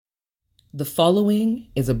The following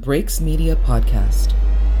is a Breaks Media podcast.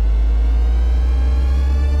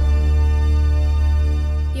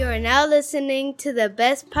 You are now listening to the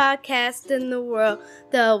best podcast in the world,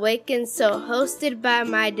 The Awakened Soul, hosted by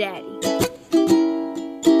my daddy.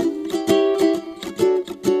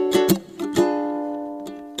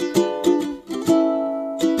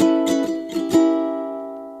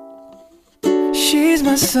 She's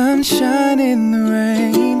my sunshine in the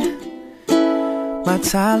rain, my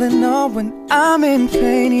Tylenol when I'm in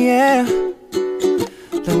pain, yeah.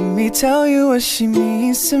 Let me tell you what she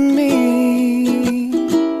means to me.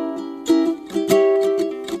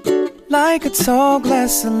 Like a tall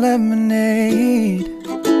glass of lemonade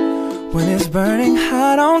when it's burning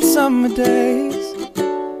hot on summer days.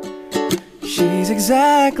 She's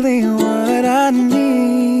exactly what I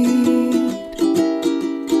need.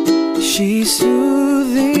 She's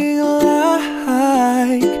soothing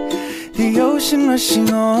like the ocean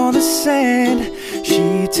rushing on the sand.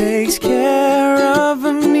 She takes care of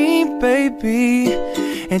me, baby,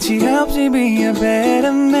 and she helps me be a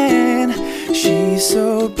better man. She's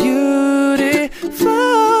so beautiful.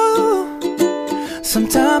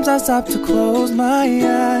 Sometimes I stop to close my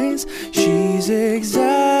eyes. She's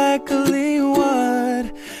exactly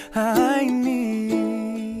what I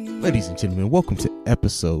need. Ladies and gentlemen, welcome to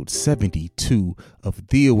episode 72 of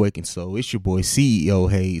The Awakened Soul. It's your boy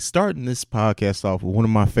CEO Hayes, starting this podcast off with one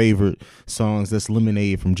of my favorite songs. That's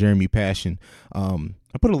Lemonade from Jeremy Passion.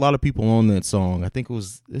 I put a lot of people on that song. I think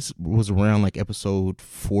this was around like episode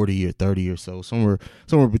 40 or 30 or so, somewhere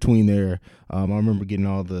between there. I remember getting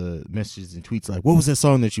all the messages and tweets like, "What was that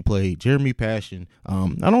song that you played?" Jeremy Passion.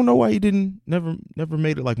 I don't know why he never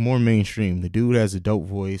made it like more mainstream. The dude has a dope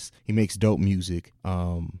voice. He makes dope music.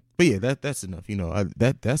 But yeah, that's enough. You know,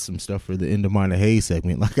 that's some stuff for the End of Mind of Hayes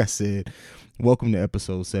segment. Like I said, welcome to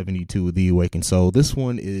episode 72 of The Awakened Soul. This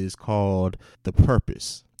one is called The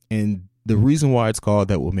Purpose. And the reason why it's called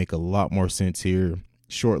that will make a lot more sense here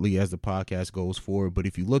shortly as the podcast goes forward. But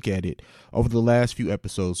if you look at it over the last few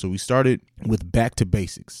episodes, so we started with Back to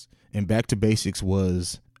Basics. And Back to Basics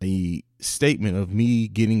was a statement of me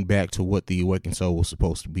getting back to what the Awakened Soul was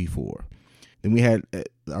supposed to be for. Then we had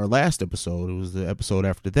our last episode. It was the episode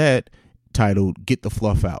after that titled Get the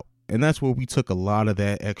Fluff Out. And that's where we took a lot of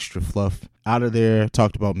that extra fluff out of there.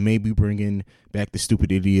 Talked about maybe bringing back the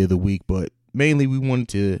Stupid Idiot of the Week. But mainly we wanted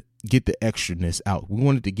to get the extraness out. We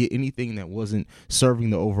wanted to get anything that wasn't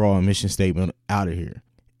serving the overall mission statement out of here.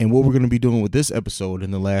 And what we're going to be doing with this episode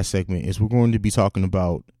in the last segment is we're going to be talking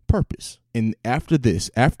about purpose. And after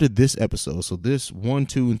this episode, so this 1,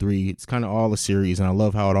 2, and 3, it's kind of all a series, and I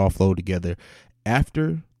love how it all flowed together.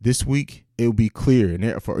 After this week, it'll be clear.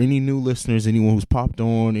 And for any new listeners, anyone who's popped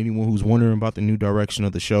on, anyone who's wondering about the new direction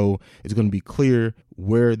of the show, it's going to be clear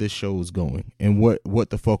where this show is going and what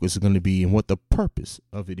the focus is going to be and what the purpose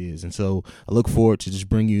of it is. And so I look forward to just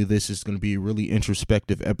bringing you this. It's going to be a really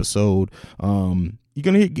introspective episode. You're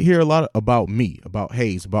going to hear a lot about me, about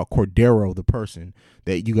Hayes, about Cordero, the person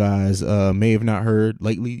that you guys may have not heard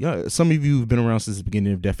lately. Some of you who've been around since the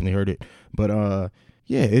beginning have definitely heard it. But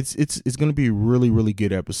yeah, it's going to be a really, really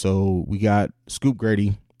good episode. We got Scoop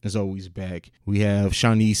Grady, as always, back. We have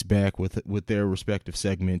Shanice back with their respective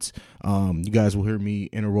segments. You guys will hear me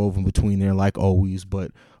interwoven between there like always.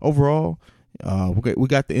 But overall, we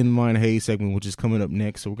got the In Mind Hayes segment, which is coming up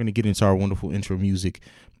next. So we're going to get into our wonderful intro music.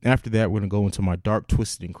 After that, we're going to go into my dark,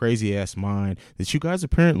 twisted, and crazy-ass mind that you guys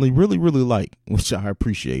apparently really, really like, which I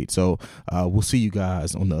appreciate. So we'll see you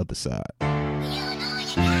guys on the other side.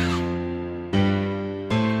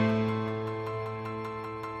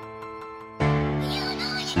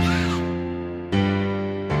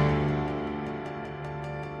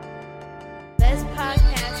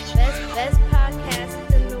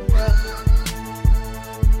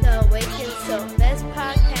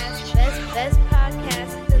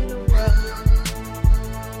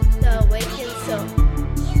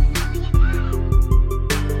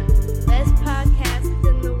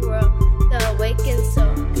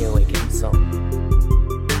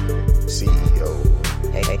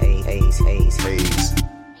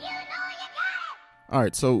 All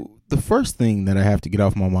right, so the first thing that I have to get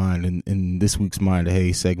off my mind in this week's Mind of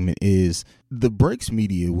Hayes segment is the Breaks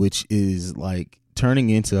Media, which is like turning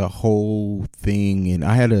into a whole thing. And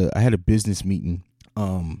I had a business meeting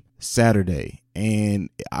Saturday, and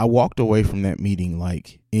I walked away from that meeting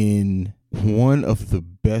like in one of the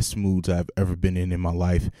best moods I've ever been in my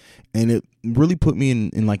life. And it really put me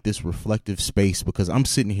in like this reflective space, because I'm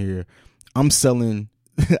sitting here, I'm selling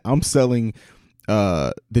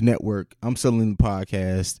the network, I'm selling the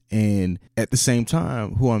podcast, and at the same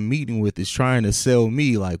time, who I'm meeting with is trying to sell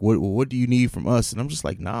me like, what do you need from us? And I'm just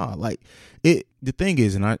like, nah. Like, the thing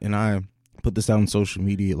is, and I put this out on social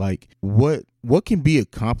media, like, what can be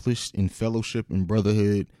accomplished in fellowship and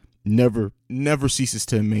brotherhood never ceases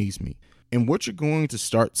to amaze me. And what you're going to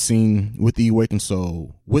start seeing with the Awakened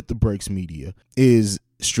Soul, with the Breaks Media, is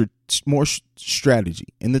more strategy.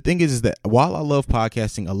 And the thing is that while I love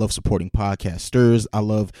podcasting, I love supporting podcasters, I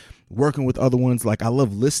love working with other ones, like I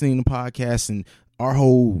love listening to podcasts, and our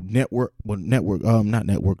whole network,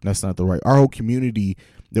 that's not the right, our whole community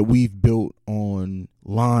that we've built online,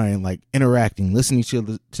 like interacting, listening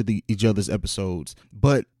to each other's episodes.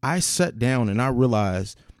 But I sat down and I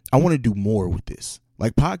realized I want to do more with this.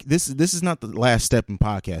 Like, this is not the last step in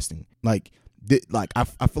podcasting. Like I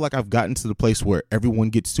feel like I've gotten to the place where everyone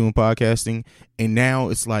gets to in podcasting, and now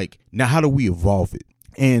it's like, now how do we evolve it?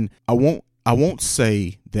 And I won't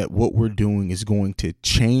say that what we're doing is going to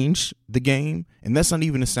change the game, and that's not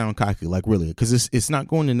even to sound cocky, like, really, because it's not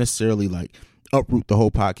going to necessarily like uproot the whole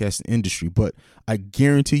podcasting industry, but I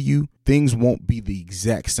guarantee you things won't be the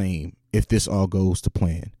exact same if this all goes to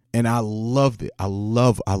plan. And I loved it. I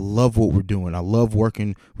love what we're doing. I love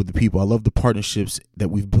working with the people. I love the partnerships that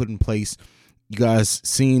we've put in place. You guys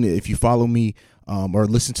seen it if you follow me or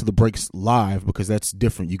listen to the Breaks live, because that's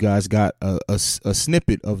different. You guys got a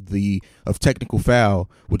snippet of Technical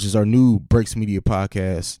Foul, which is our new Breaks Media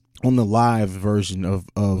podcast, on the live version of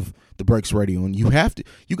the Breaks Radio. And you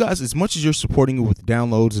guys, as much as you're supporting it with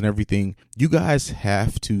downloads and everything, you guys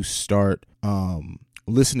have to start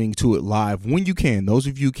listening to it live when you can. Those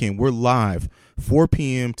of you who can, we're live 4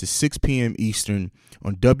 p.m. to 6 p.m. Eastern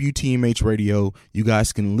on WTMH Radio. You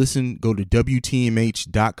guys can listen, go to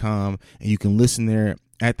WTMH.com, and you can listen there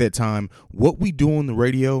at that time. What we do on the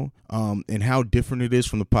radio and how different it is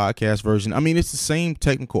from the podcast version. I mean, it's the same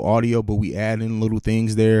technical audio, but we add in little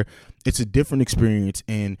things there. It's a different experience.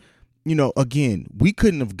 And, you know, again, we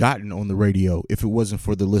couldn't have gotten on the radio if it wasn't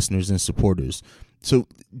for the listeners and supporters. So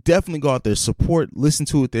definitely go out there, support, listen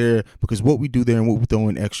to it there, because what we do there and what we throw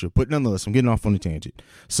in extra. But nonetheless, I'm getting off on a tangent.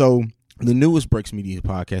 So the newest Breaks Media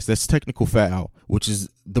podcast, that's Technical Foul, which is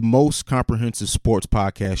the most comprehensive sports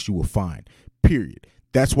podcast you will find, period.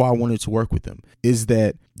 That's why I wanted to work with them, is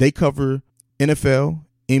that they cover NFL,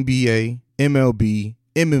 NBA, MLB,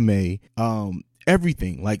 MMA,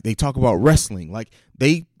 everything. Like, they talk about wrestling. Like,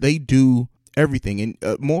 they do everything.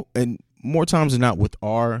 And more times than not with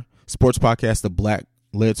our sports podcast, the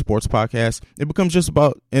Black-led sports podcast, it becomes just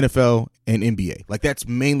about NFL and NBA. Like, that's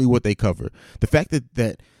mainly what they cover. The fact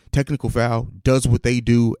that Technical Foul does what they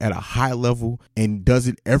do at a high level and does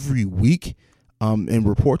it every week, and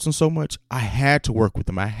reports on so much, I had to work with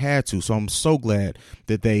them. I had to. So I'm so glad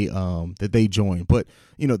that they joined. But,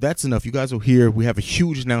 you know, that's enough. You guys will hear, we have a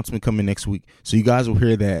huge announcement coming next week, so you guys will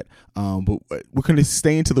hear that. But we're going to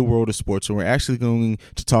stay into the world of sports, and we're actually going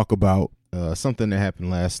to talk about something that happened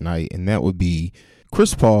last night, and that would be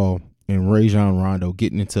Chris Paul and Rajon Rondo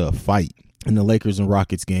getting into a fight in the Lakers and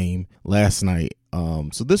Rockets game last night.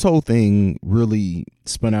 So this whole thing really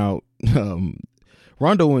spun out.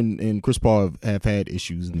 Rondo and Chris Paul have had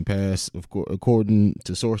issues in the past. Of course, according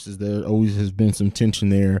to sources, there always has been some tension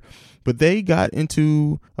there, but they got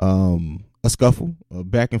into a scuffle,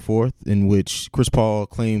 back and forth, in which Chris Paul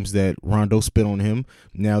claims that Rondo spit on him.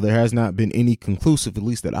 Now, there has not been any conclusive, at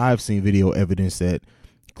least that I've seen, video evidence that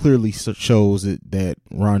clearly shows that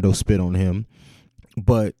Rondo spit on him.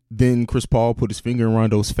 But then Chris Paul put his finger in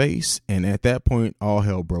Rondo's face, and at that point, all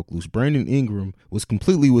hell broke loose. Brandon Ingram was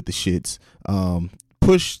completely with the shits,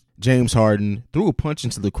 pushed James Harden, threw a punch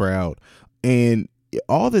into the crowd, and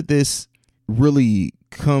all that this really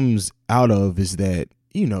comes out of is that,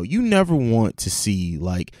 you know, you never want to see,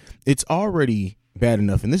 like, it's already bad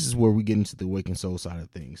enough, and this is where we get into the Awakened Soul side of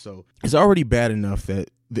things. So it's already bad enough that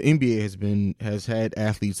the NBA has had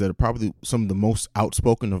athletes that are probably some of the most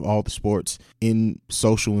outspoken of all the sports in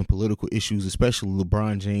social and political issues, especially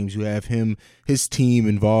LeBron James. You have his team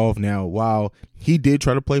involved. Now, while he did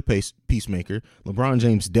try to play peacemaker, LeBron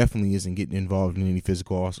James definitely isn't getting involved in any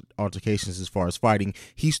physical altercations as far as fighting.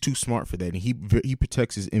 He's too smart for that, and he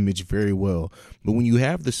protects his image very well. But when you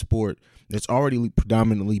have the sport that's already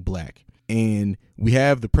predominantly black, and we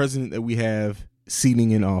have the president that we have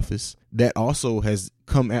seating in office that also has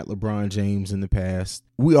come at LeBron James in the past,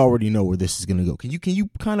 we already know where this is going to go. Can you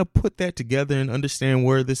kind of put that together and understand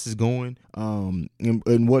where this is going,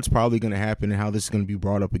 and what's probably going to happen and how this is going to be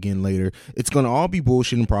brought up again later? It's going to all be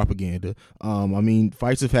bullshit and propaganda. I mean,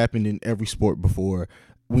 fights have happened in every sport before.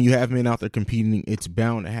 when you have men out there competing, it's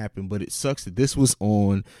bound to happen. But it sucks that this was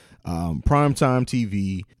on primetime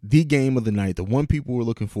TV, the game of the night, the one people were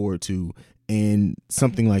looking forward to, and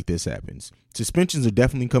something like this happens. Suspensions are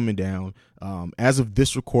definitely coming down. As of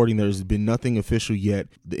this recording, there's been nothing official yet.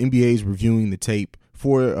 The NBA is reviewing the tape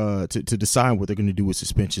for to decide what they're going to do with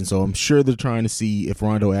suspension. So I'm sure they're trying to see if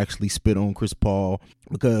Rondo actually spit on Chris Paul,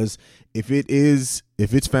 because if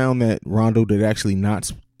it's found that Rondo did actually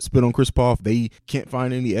not spit on Chris Paul, if they can't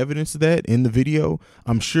find any evidence of that in the video,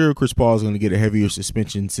 I'm sure Chris Paul is going to get a heavier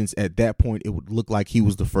suspension, since at that point it would look like he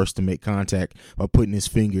was the first to make contact by putting his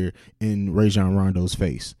finger in Rajon Rondo's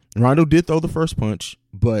face. Rondo did throw the first punch,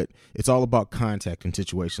 but it's all about contact in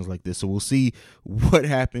situations like this. So we'll see what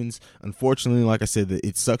happens. Unfortunately, like I said,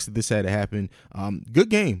 it sucks that this had to happen. Good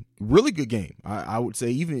game, really good game. I would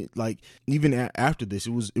say even after this,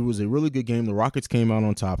 it was a really good game. The Rockets came out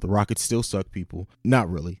on top. The Rockets still suck people.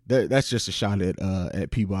 Not really. That's just a shot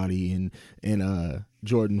at Peabody and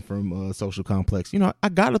Jordan from Social Complex. You know, I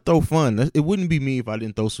gotta throw fun. It wouldn't be me if I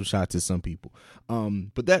didn't throw some shots at some people.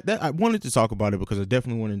 But that I wanted to talk about it because I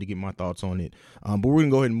definitely wanted to get my thoughts on it. But we're gonna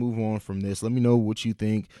go ahead and move on from this. Let me know what you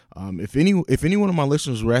think. If any one of my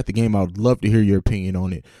listeners were at the game, I would love to hear your opinion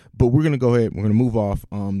on it. But we're gonna go ahead. We're gonna move off.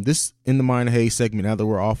 This In the Mind of Hayes segment, now that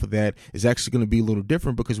we're off of that, is actually gonna be a little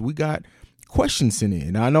different because we got questions sent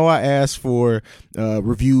in. Now, I know I asked for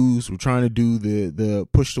reviews. We're trying to do the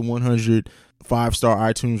push to 100 5-star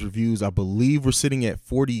iTunes reviews. I believe we're sitting at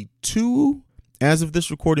 42 as of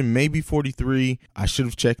this recording, maybe 43. I should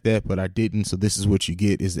have checked that, but I didn't. So this is what you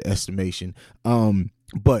get, is the estimation.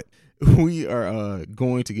 But we are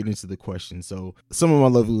going to get into the questions. So some of my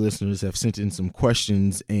lovely listeners have sent in some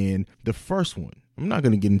questions, and the first one, I'm not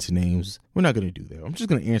going to get into names. We're not going to do that. I'm just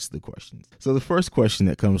going to answer the questions. So the first question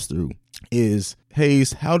that comes through is,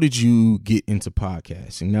 Hayes, how did you get into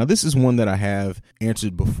podcasting? Now, this is one that I have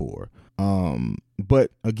answered before.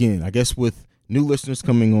 But again, I guess with new listeners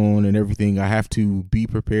coming on and everything, I have to be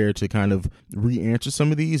prepared to kind of re-answer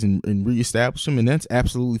some of these and reestablish them, and that's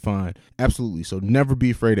absolutely fine. Absolutely. So never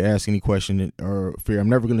be afraid to ask any question or fear. I'm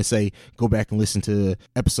never going to say, go back and listen to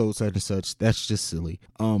episode such and such. That's just silly.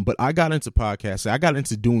 But I got into podcasting. I got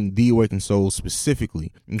into doing The Awakened Soul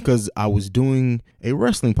specifically because I was doing a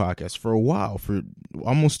wrestling podcast for a while, for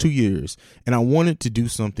almost 2 years, and I wanted to do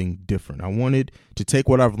something different. I wanted to take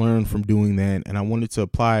what I've learned from doing that, and I wanted to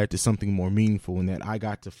apply it to something more meaningful, in that I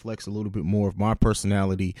got to flex a little bit more of my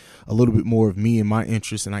personality, a little bit more of me and my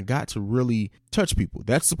interests, and I got to really touch people.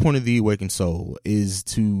 That's the point of The Awakened Soul, is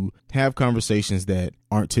to have conversations that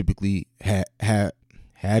aren't typically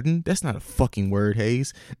that's not a fucking word,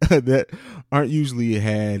 Hayes, that aren't usually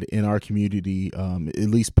had in our community, at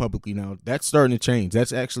least publicly. Now that's starting to change.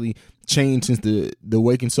 That's actually changed since the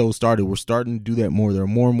Awakened Soul started. We're starting to do that more. There are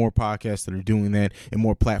more and more podcasts that are doing that, and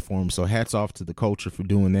more platforms. So hats off to the culture for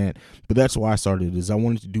doing that. But that's why I started, is I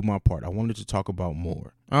wanted to do my part. I wanted to talk about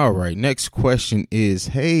more. All right. Next question is,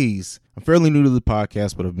 Hayes, I'm fairly new to the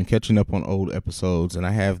podcast, but I've been catching up on old episodes, and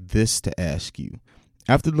I have this to ask you.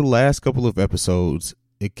 After the last couple of episodes,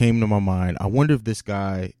 it came to my mind, I wonder if this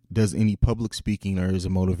guy does any public speaking or is a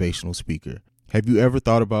motivational speaker. Have you ever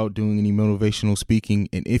thought about doing any motivational speaking?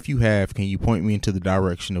 And if you have, can you point me into the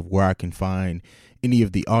direction of where I can find any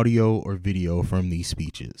of the audio or video from these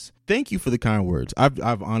speeches? Thank you for the kind words.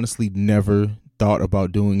 I've honestly never thought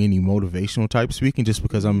about doing any motivational type speaking, just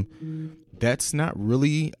because that's not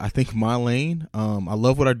really, I think, my lane. I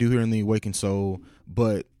love what I do here in The Awakened Soul,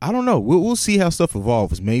 but I don't know. We'll see how stuff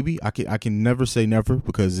evolves. Maybe I can never say never,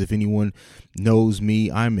 because if anyone knows me,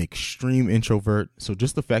 I'm an extreme introvert. So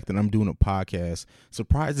just the fact that I'm doing a podcast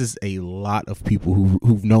surprises a lot of people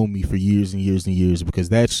who've known me for years and years and years, because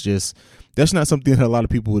that's not something that a lot of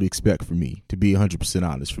people would expect from me, to be 100%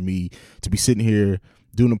 honest. For me to be sitting here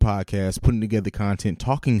doing a podcast, putting together content,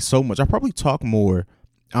 talking so much. I probably talk more,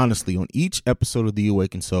 honestly, on each episode of The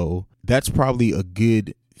Awakened Soul. That's probably a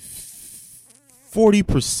good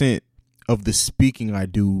 40% of the speaking I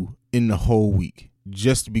do in the whole week,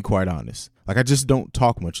 just to be quite honest. Like, I just don't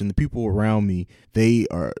talk much, and the people around me, they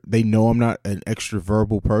know I'm not an extra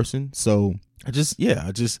verbal person. So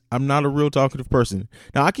I'm not a real talkative person.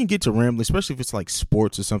 Now, I can get to rambling, especially if it's like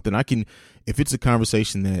sports or something. If it's a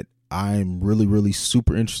conversation that I'm really, really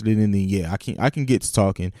super interested in, then I can get to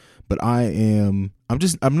talking. But I'm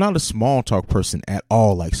not a small talk person at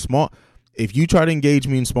all. Like, if you try to engage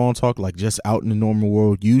me in small talk, like just out in the normal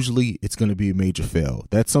world, usually it's going to be a major fail.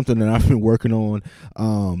 That's something that I've been working on.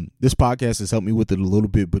 This podcast has helped me with it a little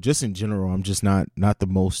bit, but just in general, I'm just not the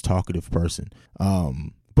most talkative person.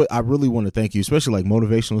 But I really want to thank you, especially like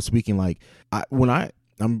motivational speaking. Like, when I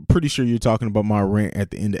I'm pretty sure you're talking about my rant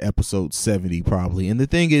at the end of episode 70 probably. And the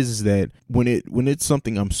thing is that when it's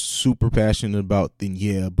something I'm super passionate about, then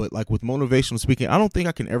yeah. But like with motivational speaking, I don't think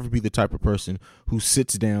I can ever be the type of person who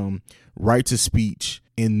sits down, writes a speech,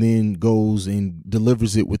 and then goes and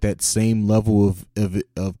delivers it with that same level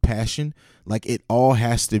of passion. Like it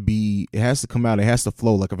has to come out. It has to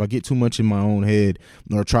flow. Like if I get too much in my own head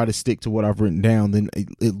or try to stick to what I've written down, then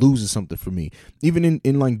it loses something for me. Even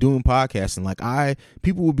in like doing podcasting, like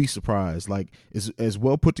people will be surprised. Like as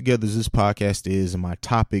well put together as this podcast is and my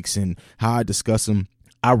topics and how I discuss them,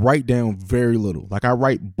 I write down very little. Like I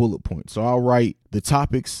write bullet points. So I'll write the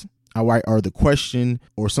topics, I write or the question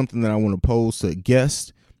or something that I want to pose to a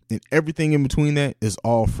guest, and everything in between that is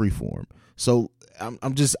all free form. So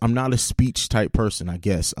I'm not a speech type person, I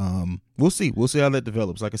guess. We'll see how that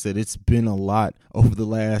develops. Like I said, it's been a lot over the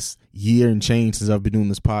last year and change since I've been doing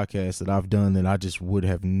this podcast that I've done that I just would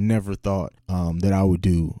have never thought that I would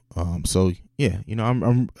do. So yeah, you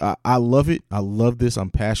know, I love it. I love this.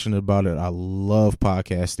 I'm passionate about it. I love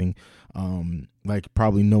podcasting. Like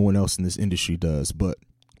probably no one else in this industry does, but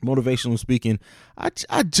motivational speaking, I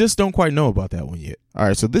just don't quite know about that one yet. All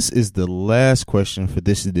right, so this is the last question for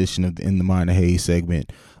this edition of the In the Mind of Hayes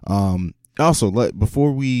segment. Also,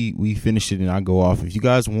 before we finish it and I go off, if you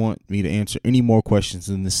guys want me to answer any more questions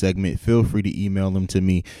in this segment, feel free to email them to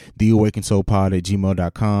me,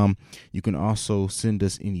 theawakensoulpod@gmail.com. You can also send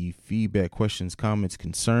us any feedback, questions, comments,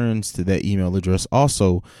 concerns to that email address.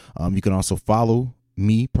 Also, you can also follow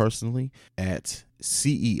me personally at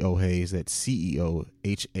CEO Hayes, that's CEOHAIZE.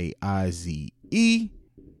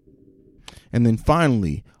 And then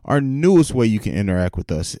finally, our newest way you can interact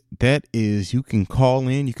with us, that is you can call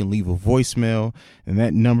in, you can leave a voicemail, and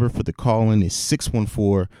that number for the call in is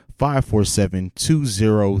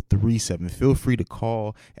 614-547-2037. Feel free to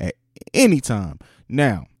call at any time.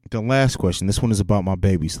 Now, the last question, this one is about my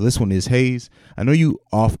baby. So this one is, Hayes, I know you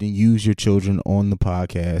often use your children on the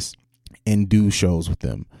podcast and do shows with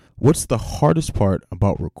them. What's the hardest part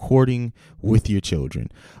about recording with your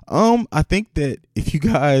children? I think that if you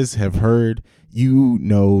guys have heard, you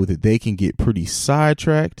know that they can get pretty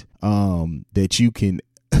sidetracked. That you can,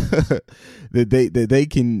 that they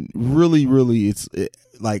can really,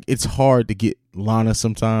 it's hard to get Lana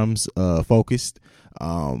sometimes focused.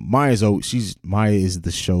 Maya is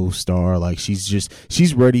the show star. Like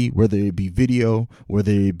she's ready, whether it be video,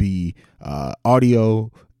 whether it be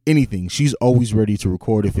audio, anything. She's always ready to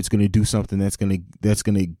record if it's going to do something that's going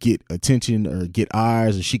to get attention or get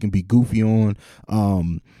eyes, or she can be goofy on.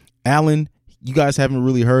 Alan, you guys haven't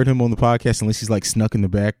really heard him on the podcast unless he's like snuck in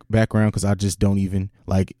the background, because I just don't even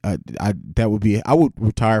like. I would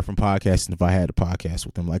retire from podcasting if I had a podcast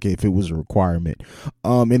with him, like if it was a requirement.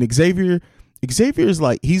 And Xavier is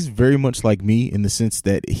like, he's very much like me in the sense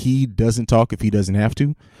that he doesn't talk if he doesn't have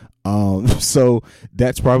to. So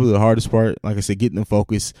that's probably the hardest part. Like I said, getting them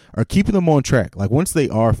focused or keeping them on track. Like once they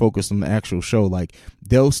are focused on the actual show, like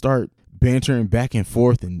they'll start bantering back and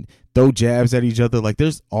forth and throw jabs at each other. Like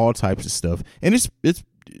there's all types of stuff, and it's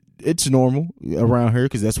normal around here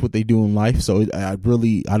because that's what they do in life. So I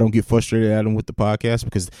don't get frustrated at them with the podcast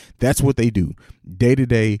because that's what they do day to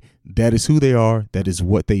day. That is who they are. That is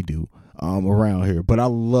what they do around here. But I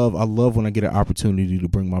love when I get an opportunity to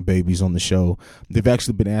bring my babies on the show. They've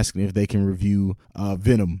actually been asking if they can review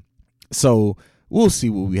Venom. So we'll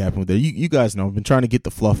see what will happen with that. You guys know I've been trying to get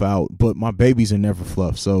the fluff out, but my babies are never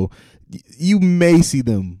fluff. So you may see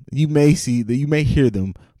them. You may hear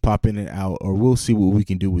them pop in and out, or we'll see what we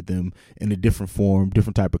can do with them in a different form,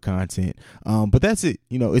 different type of content. But that's it.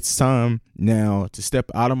 You know, it's time now to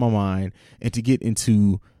step out of my mind and to get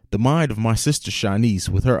into the mind of my sister Shanice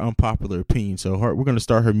with her unpopular opinion. So we're going to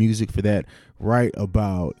start her music for that right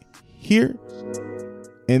about here.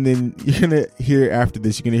 And then you're going to hear after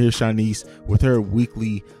this, you're going to hear Shanice with her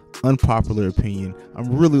weekly unpopular opinion.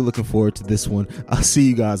 I'm really looking forward to this one. I'll see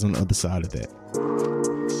you guys on the other side of that.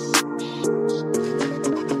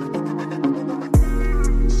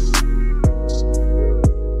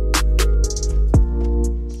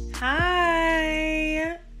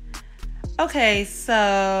 Okay,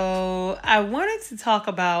 so I wanted to talk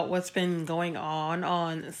about what's been going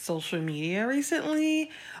on social media recently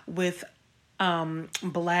with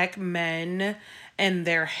black men and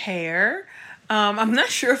their hair. I'm not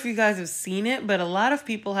sure if you guys have seen it, but a lot of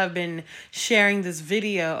people have been sharing this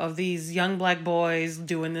video of these young black boys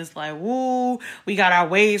doing this like, woo, we got our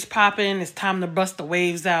waves popping. It's time to bust the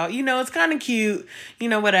waves out. You know, it's kind of cute. You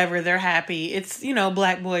know, whatever. They're happy. It's, you know,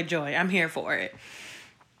 black boy joy. I'm here for it.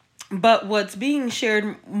 But what's being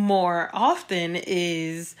shared more often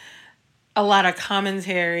is a lot of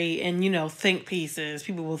commentary and, think pieces.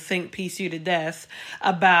 People will think piece you to death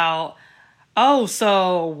about, oh,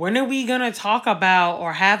 so when are we going to talk about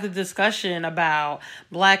or have the discussion about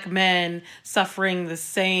Black men suffering the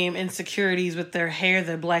same insecurities with their hair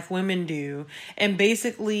that Black women do? And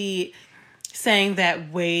basically saying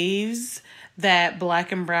that waves that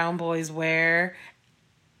Black and brown boys wear,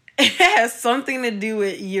 it has something to do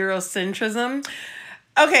with Eurocentrism.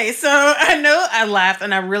 Okay, so I know I laughed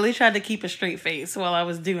and I really tried to keep a straight face while I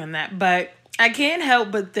was doing that, but I can't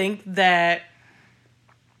help but think that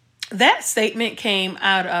that statement came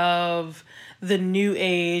out of the new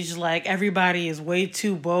age, like everybody is way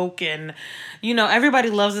too woke, and everybody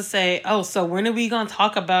loves to say, oh, so when are we going to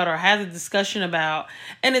talk about or have a discussion about?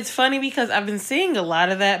 And it's funny because I've been seeing a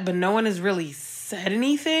lot of that, but no one has really said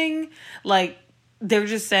anything. Like, they're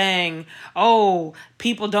just saying, oh,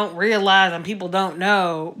 people don't realize and people don't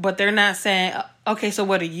know, but they're not saying, okay, so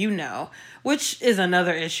what do you know? Which is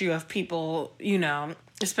another issue of people,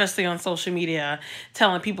 especially on social media,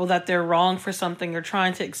 telling people that they're wrong for something or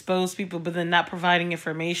trying to expose people, but then not providing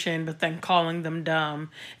information, but then calling them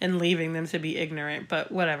dumb and leaving them to be ignorant,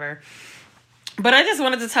 but whatever. But I just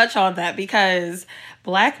wanted to touch on that because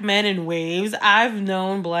Black men in waves, I've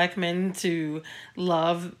known Black men to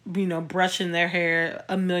love, brushing their hair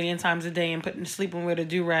 1,000,000 times a day and sleeping with a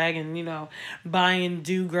do-rag and, buying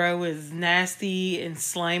do-grow as nasty and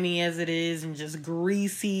slimy as it is and just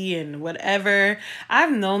greasy and whatever.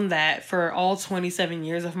 I've known that for all 27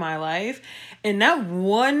 years of my life. And not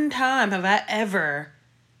one time have I ever,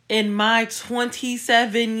 in my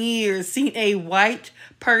 27 years, seen a white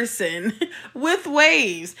person with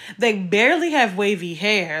waves. They barely have wavy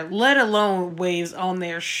hair, let alone waves on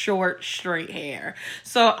their short, straight hair.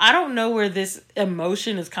 So I don't know where this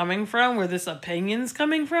emotion is coming from, where this opinion is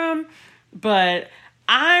coming from, but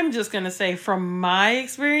I'm just going to say from my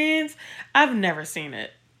experience, I've never seen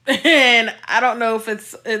it. And I don't know if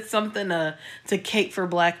it's something to cape for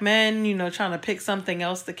Black men, trying to pick something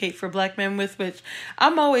else to cape for Black men with, which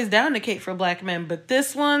I'm always down to cape for Black men. But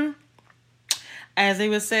this one, as they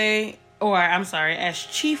would say, or I'm sorry, as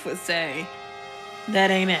Chief would say,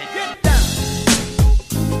 that ain't it. Get down.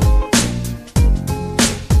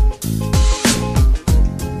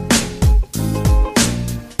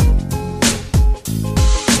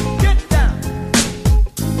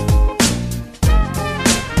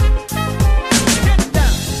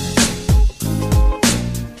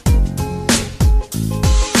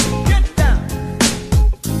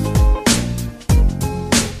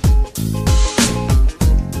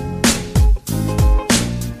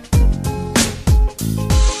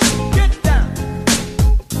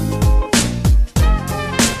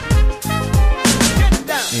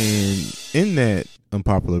 In that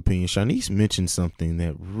unpopular opinion, Shanice mentioned something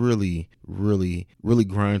that really, really, really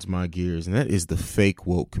grinds my gears, and that is the fake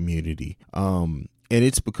woke community. And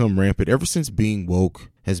it's become rampant ever since being woke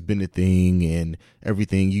has been a thing and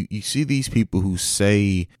everything. You see these people who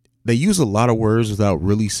say, they use a lot of words without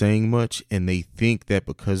really saying much, and they think that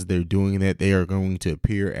because they're doing that, they are going to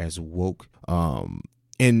appear as woke.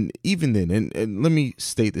 And even then, and let me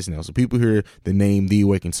state this now. So people hear the name The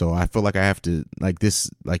Awakened Soul, I feel like I have to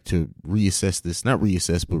to reassess this, not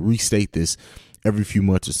reassess, but restate this every few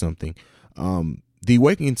months or something. The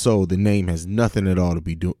Awakened Soul, the name has nothing at all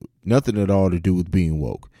to do with being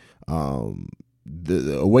woke.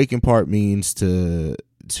 The awaken part means to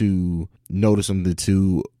notice something,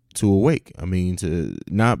 to awake. I mean, to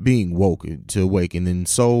not being woke, to awake. And then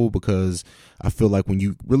soul, because I feel like when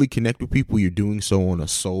you really connect with people, you're doing so on a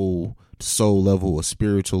soul level, a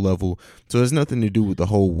spiritual level. So it has nothing to do with the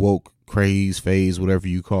whole woke craze, phase, whatever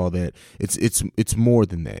you call that. It's more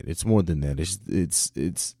than that. It's more than that.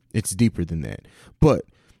 It's deeper than that. But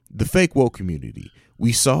the fake woke community,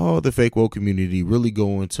 we saw the fake woke community really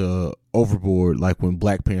go into overboard, like when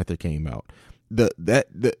Black Panther came out.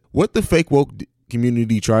 What the fake woke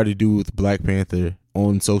community tried to do with Black Panther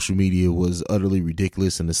on social media was utterly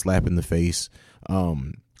ridiculous and a slap in the face.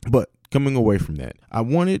 But coming away from that, I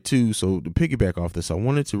wanted to piggyback off this, I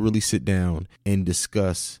wanted to really sit down and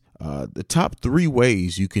discuss the top 3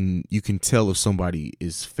 ways you can tell if somebody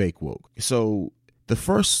is fake woke. So the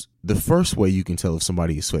first way you can tell if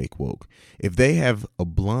somebody is fake woke, if they have a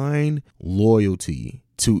blind loyalty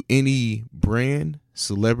to any brand,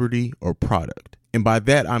 celebrity, or product. And by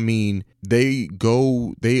that, I mean, they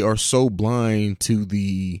are so blind to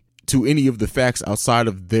any of the facts outside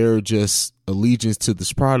of their just allegiance to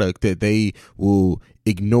this product that they will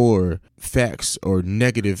ignore facts or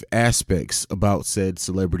negative aspects about said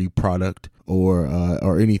celebrity, product,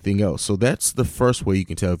 or anything else. So that's the first way you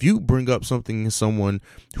can tell. If you bring up something to someone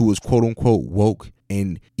who is quote unquote woke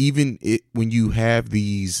And even when you have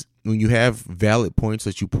valid points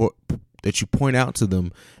that you point out to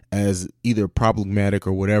them as either problematic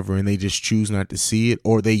or whatever, and they just choose not to see it,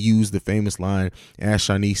 or they use the famous line, as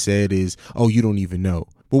Shanice said, is, "Oh, you don't even know."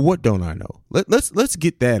 Well, what don't I know? Let's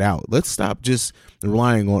get that out. Let's stop just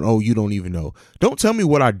relying on, "Oh, you don't even know." Don't tell me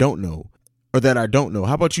what I don't know or that I don't know.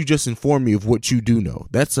 How about you just inform me of what you do know?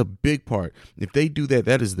 That's a big part. If they do that,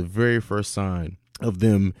 that is the very first sign of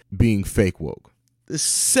them being fake woke. The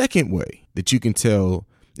second way that you can tell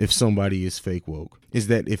if somebody is fake woke is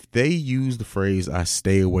that if they use the phrase, "I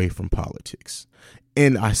stay away from politics."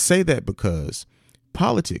 And I say that because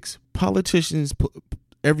politicians,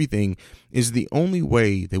 everything is the only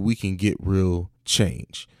way that we can get real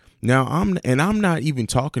change. Now, I'm not even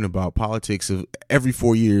talking about politics of every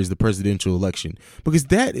 4 years, the presidential election, because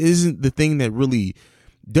that isn't the thing that really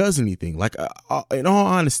does anything. Like, in all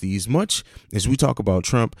honesty, as much as we talk about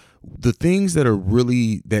Trump, the things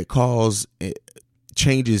that cause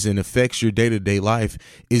changes and affects your day-to-day life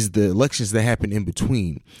is the elections that happen in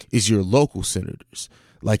between, is your local senators,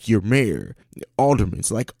 like your mayor, aldermen.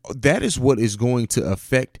 Like, that is what is going to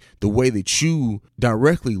affect the way that you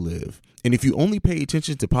directly live. And if you only pay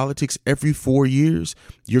attention to politics every 4 years,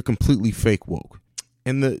 you're completely fake woke.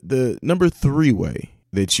 And the third way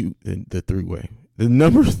that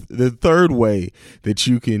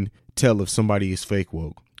you can tell if somebody is fake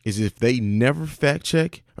woke is if they never fact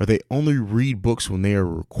check or they only read books when they are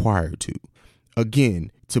required to.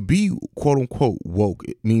 Again, to be quote unquote woke,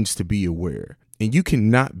 it means to be aware. And you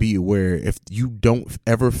cannot be aware if you don't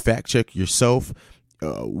ever fact check yourself,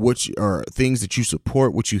 which are things that you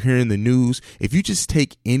support, what you hear in the news. If you just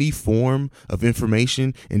take any form of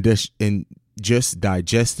information and just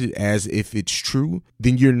digest it as if it's true,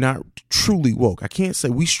 then you're not truly woke. I can't say,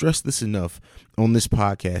 we stress this enough on this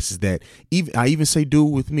podcast, is that I even say, do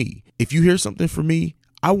it with me. If you hear something from me,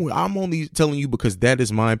 I'm only telling you because that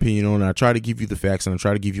is my opinion on it. I try to give you the facts and I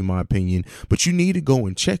try to give you my opinion, but you need to go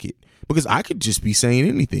and check it, because I could just be saying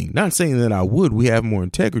anything. Not saying that I would. We have more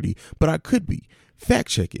integrity, but I could be. Fact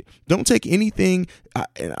check it. Don't take anything,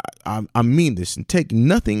 and I mean this, and take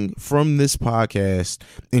nothing from this podcast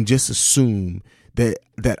and just assume that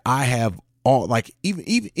I have all, like,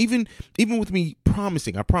 even with me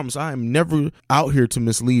promising, I promise I am never out here to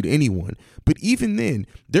mislead anyone. But even then,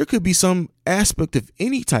 there could be some aspect of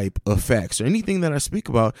any type of facts or anything that I speak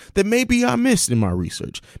about that maybe I missed in my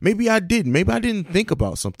research. Maybe I didn't. Maybe I didn't think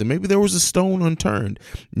about something. Maybe there was a stone unturned.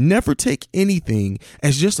 Never take anything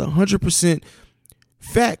as just 100%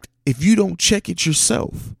 fact if you don't check it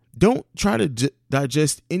yourself. Don't try to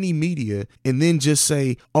digest any media and then just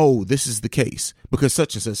say, "Oh, this is the case because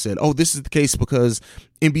such and such said." "Oh, this is the case because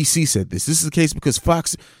NBC said this." "This is the case because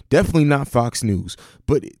Fox." Definitely not Fox News.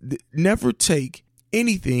 But never take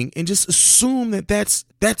anything and just assume that that's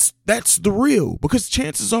the real, because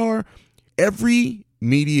chances are every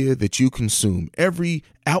media that you consume, every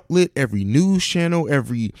outlet, every news channel,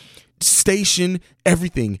 every station,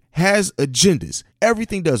 everything has agendas.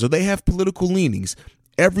 Everything does, or they have political leanings.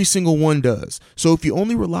 Every single one does. So if you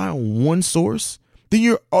only rely on one source, then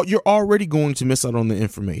you're already going to miss out on the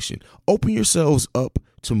information. Open yourselves up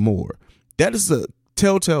to more. That is a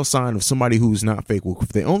telltale sign of somebody who's not fake woke. If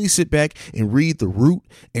they only sit back and read the root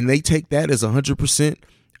and they take that as 100%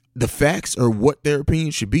 the facts or what their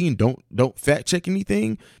opinion should be and don't fact check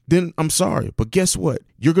anything, then I'm sorry. But guess what?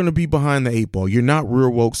 You're going to be behind the 8 ball. You're not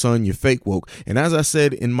real woke, son. You're fake woke. And as I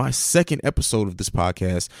said in my second episode of this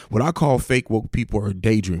podcast, what I call fake woke people are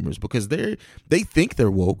daydreamers, because they think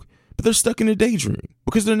they're woke, but they're stuck in a daydream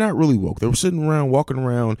because they're not really woke. They're sitting around, walking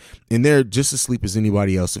around, and they're just as asleep as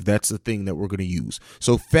anybody else, if that's the thing that we're going to use.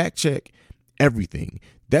 So fact check everything.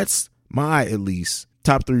 That's my, at least,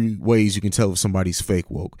 top 3 ways you can tell if somebody's fake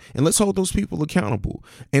woke. And let's hold those people accountable.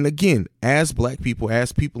 And again, as black people,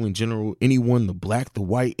 as people in general, anyone, the black, the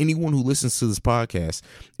white, anyone who listens to this podcast,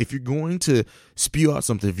 if you're going to spew out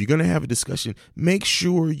something, if you're going to have a discussion, make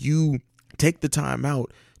sure you take the time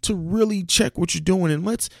out to really check what you're doing. And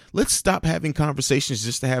let's stop having conversations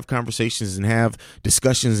just to have conversations and have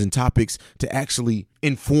discussions and topics to actually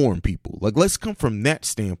inform people. Like, let's come from that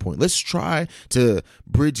standpoint. Let's try to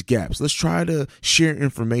bridge gaps. Let's try to share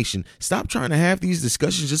information. Stop trying to have these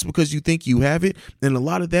discussions just because you think you have it. And a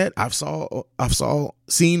lot of that I've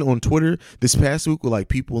seen on Twitter this past week with, like,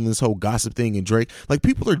 people in this whole gossip thing and Drake. Like,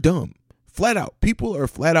 people are dumb. Flat out. People are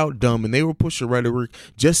flat out dumb, and they will push a rhetoric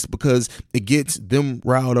just because it gets them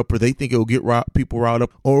riled up, or they think it'll get people riled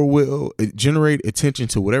up, or will generate attention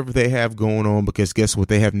to whatever they have going on, because guess what?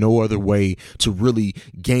 They have no other way to really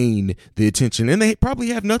gain the attention, and they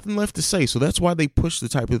probably have nothing left to say. So that's why they push the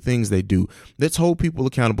type of things they do. Let's hold people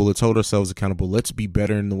accountable. Let's hold ourselves accountable. Let's be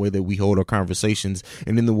better in the way that we hold our conversations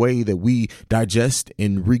and in the way that we digest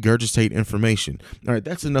and regurgitate information. All right,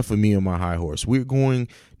 that's enough of me on my high horse. We're going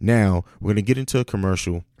to get into a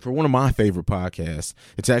commercial for one of my favorite podcasts.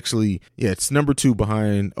 It's actually, it's number 2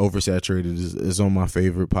 behind Oversaturated is on my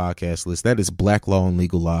favorite podcast list. That is Black Law and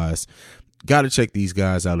Legal Lies. Got to check these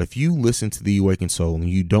guys out. If you listen to The Awakened Soul and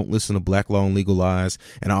you don't listen to Black Law and Legal Lies,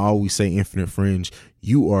 and I always say Infinite Fringe,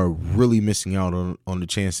 you are really missing out on the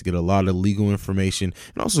chance to get a lot of legal information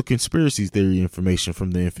and also conspiracy theory information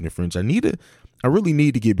from the Infinite Fringe. I really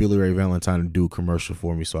need to get Billy Ray Valentine to do a commercial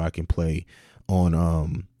for me so I can play on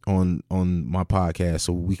my podcast,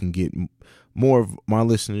 so we can get more of my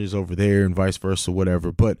listeners over there and vice versa,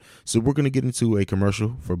 whatever. But so we're going to get into a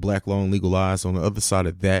commercial for Black Law and Legal Lies. On the other side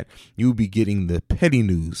of that, you'll be getting the petty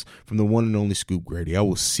news from the one and only Scoop Grady. I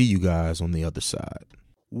will see you guys on the other side.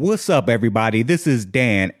 What's up, everybody? This is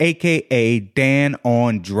Dan, a.k.a. Dan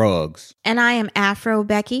on Drugs. And I am Afro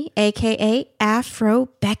Becky, a.k.a. Afro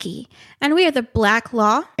Becky. And we are the Black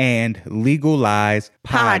Law and Legal Lies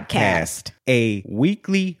Podcast, a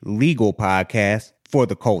weekly legal podcast for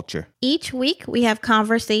the culture. Each week, we have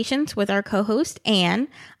conversations with our co-host, Ann,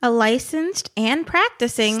 a licensed and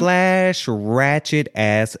practicing / ratchet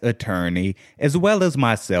ass attorney, as well as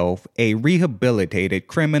myself, a rehabilitated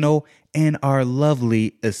criminal, and our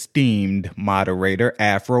lovely, esteemed moderator,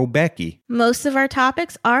 Afro Becky. Most of our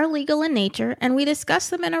topics are legal in nature, and we discuss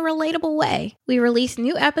them in a relatable way. We release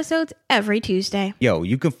new episodes every Tuesday. Yo,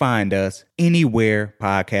 you can find us anywhere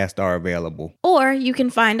podcasts are available. Or you can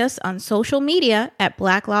find us on social media at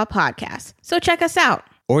Black Law Podcast. So check us out.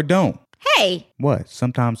 Or don't. Hey! What?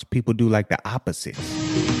 Sometimes people do like the opposite.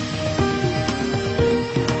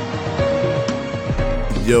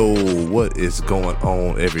 Yo, what is going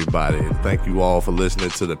on, everybody? Thank you all for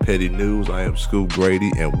listening to the Petty News. I am Scoop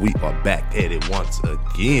Grady, and we are back at it once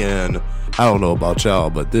again. I don't know about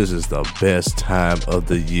y'all, but this is the best time of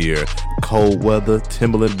the year. Cold weather,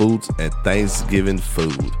 Timberland boots, and Thanksgiving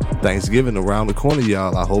food. Thanksgiving around the corner,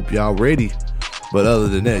 y'all. I hope y'all ready. But other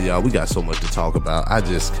than that, y'all, we got so much to talk about. I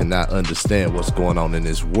just cannot understand what's going on in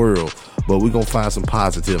this world. But we're going to find some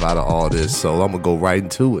positive out of all this. So I'm going to go right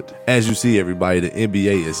into it. As you see, everybody, the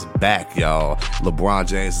NBA is back, y'all. LeBron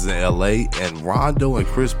James is in LA, and Rondo and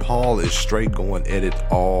Chris Paul is straight going at it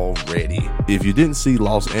already. If you didn't see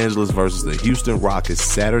Los Angeles versus the Houston Rockets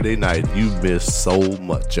Saturday night, you missed so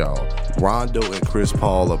much, y'all. Rondo and Chris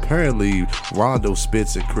Paul, apparently Rondo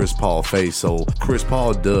spits in Chris Paul's face, so Chris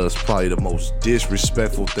Paul does probably the most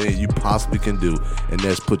disrespectful thing you possibly can do, and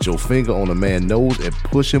that's put your finger on a man's nose and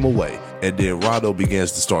push him away. And then Rondo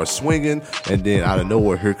begins to start swinging, and then out of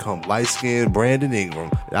nowhere, here come light-skinned Brandon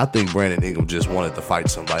Ingram. I think Brandon Ingram just wanted to fight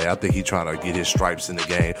somebody. I think he's trying to get his stripes in the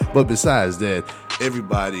game. But besides that,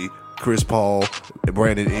 everybody, Chris Paul,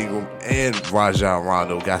 Brandon Ingram, and Rajon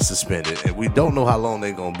Rondo got suspended. And we don't know how long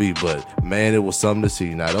they're going to be, but man, it was something to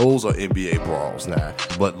see. Now, those are NBA brawls now.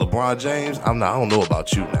 But LeBron James, I don't know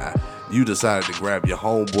about you now. You decided to grab your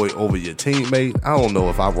homeboy over your teammate. I don't know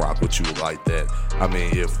if I rock with you like that. I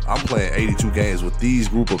mean, if I'm playing 82 games with these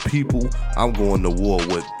group of people, I'm going to war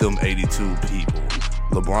with them 82 people.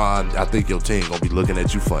 LeBron, I think your team gonna be looking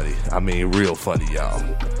at you funny. I mean, real funny, y'all.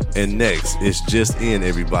 And next, it's just in,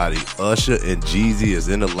 everybody. Usher and Jeezy is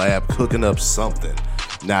in the lab cooking up something.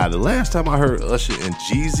 Now, the last time I heard Usher and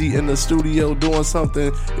Jeezy in the studio doing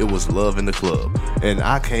something, it was Love in the Club. And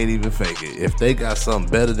I can't even fake it. If they got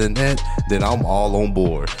something better than that, then I'm all on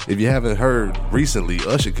board. If you haven't heard recently,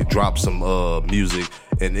 Usher could drop some music,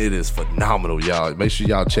 and it is phenomenal, y'all. Make sure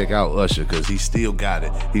y'all check out Usher, because he still got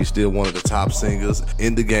it. He's still one of the top singers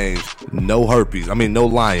in the game. No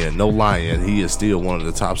lying. He is still one of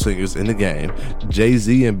the top singers in the game.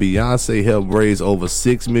 Jay-Z and Beyonce helped raise over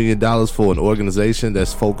 $6 million for an organization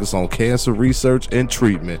that's focused on cancer research and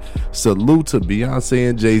treatment. Salute to Beyonce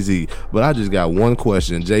and Jay-Z. But I just got one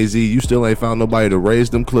question. Jay-Z, you still ain't found nobody to raise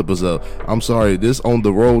them Clippers up. I'm sorry, this On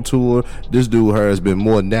the Road tour, this dude has been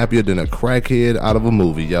more nappier than a crackhead out of a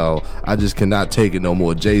movie, y'all. I just cannot take it no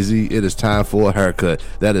more. Jay-Z, it is time for a haircut.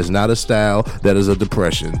 That is not a style, that is a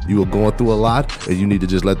depression. You are going through a lot, and you need to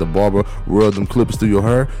just let the barber rub them clippers through your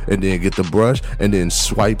hair, and then get the brush, and then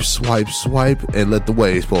swipe, and let the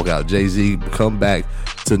waves poke out. Jay-Z, come back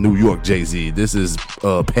to New York, Jay-Z. This is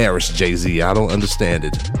Paris Jay-Z. I don't understand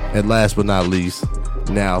it. And last but not least,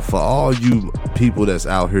 Now, for all you people that's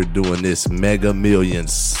out here doing this Mega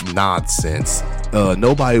Millions nonsense,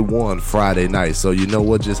 nobody won Friday night. So you know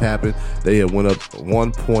what just happened? They had went up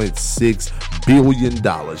 $1.6 billion,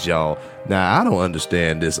 y'all. Now, I don't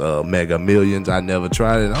understand this Mega Millions. I never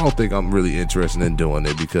tried it. I don't think I'm really interested in doing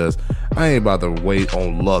it because I ain't about to wait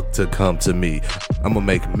on luck to come to me. I'm going to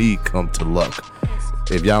make me come to luck.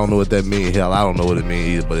 If y'all don't know what that means, hell, I don't know what it means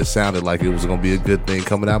either, but it sounded like it was going to be a good thing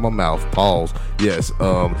coming out of my mouth. Pause. Yes,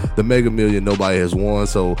 the Mega Million, nobody has won,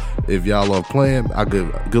 so if y'all are playing,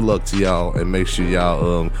 good luck to y'all, and make sure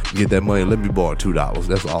y'all get that money. Let me borrow $2.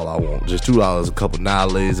 That's all I want. Just $2, a couple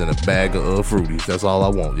Niles, and a bag of Fruities. That's all I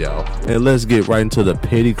want, y'all. And let's get right into the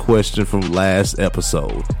petty question from last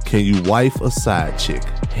episode. Can you wife a side chick?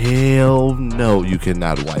 Hell no, you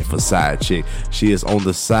cannot wife a side chick. She is on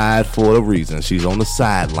the side for a reason. She's on the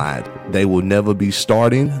sideline. They will never be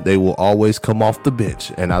starting. They will always come off the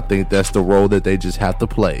bench, and I think that's the role that they just have to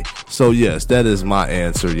play. So yes, that is my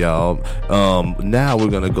answer, y'all. Now we're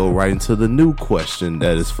gonna go right into the new question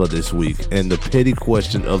that is for this week, and the petty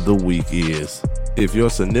question of the week is: if your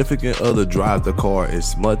significant other drives the car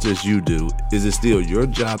as much as you do, is it still your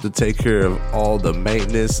job to take care of all the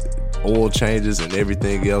maintenance, oil changes, and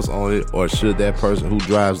everything else on it, or should that person who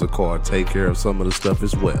drives the car take care of some of the stuff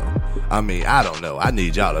as well? I mean, I don't know. I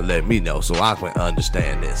need y'all to let me know so I can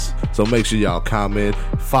understand this. So make sure y'all comment.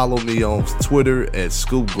 Follow me on Twitter at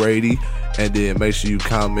Scoop Grady, and then make sure you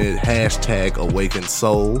comment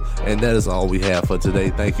 #AwakenSoul. And that is all we have for today.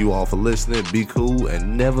 Thank you all for listening. Be cool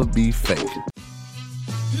and never be fake.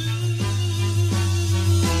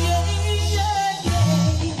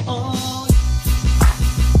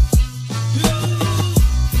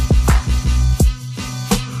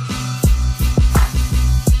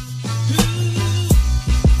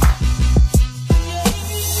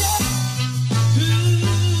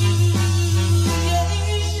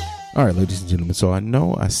 All right, ladies and gentlemen, so I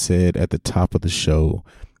know I said at the top of the show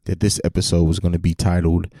that this episode was going to be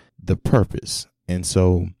titled The Purpose. And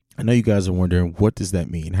so I know you guys are wondering, what does that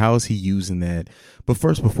mean? How is he using that? But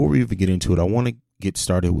first, before we even get into it, I want to get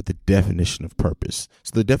started with the definition of purpose.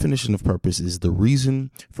 So the definition of purpose is the reason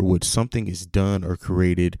for which something is done or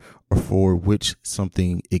created, or for which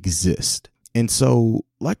something exists. And so,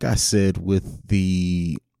 like I said, with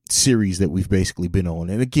the series that we've basically been on,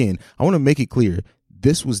 and again, I want to make it clear,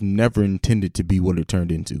 this was never intended to be what it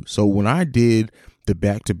turned into. So when I did the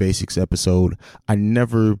Back to Basics episode, I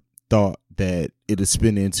never thought that it would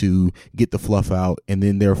spin into get the fluff out, and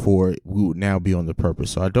then therefore we would now be on the purpose.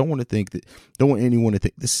 So I don't want anyone to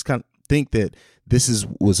think that this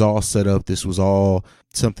was all set up. This was all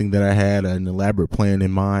something that I had an elaborate plan in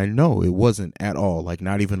mind. No, it wasn't at all. Like,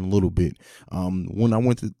 not even a little bit. When I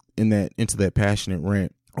went into that passionate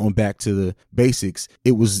rant on Back to the Basics,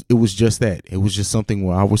 it was just that. It was just something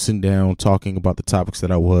where I was sitting down talking about the topics that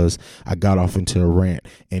I got off into a rant,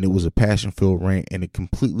 and it was a passion-filled rant, and it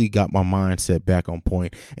completely got my mindset back on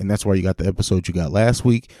point. And that's why you got the episode you got last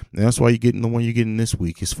week, and that's why you're getting the one you're getting this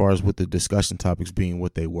week, as far as with the discussion topics being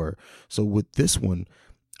what they were. So with this one,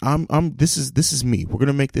 this is me. We're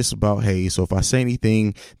gonna make this about Hayes. So if I say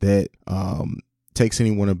anything that takes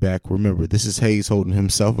anyone aback, remember, this is Hayes holding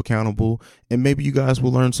himself accountable, and maybe you guys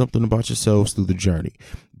will learn something about yourselves through the journey.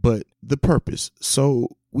 But the purpose.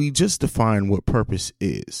 So we just defined what purpose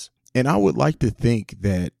is. And I would like to think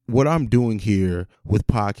that what I'm doing here with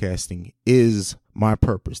podcasting is my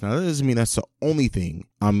purpose. Now, that doesn't mean that's the only thing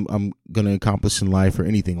I'm going to accomplish in life or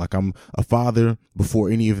anything. Like, I'm a father before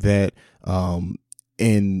any of that,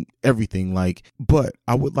 and everything. But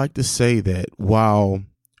I would like to say that while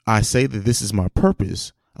I say that this is my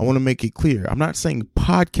purpose, I want to make it clear. I'm not saying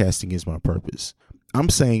podcasting is my purpose. I'm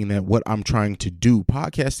saying that what I'm trying to do,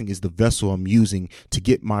 podcasting is the vessel I'm using to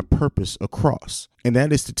get my purpose across. And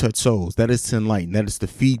that is to touch souls. That is to enlighten. That is to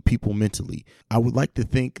feed people mentally. I would like to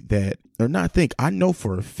think that, or not think, I know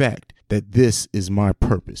for a fact that this is my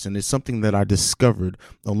purpose. And it's something that I discovered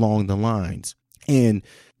along the lines. And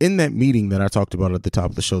in that meeting that I talked about at the top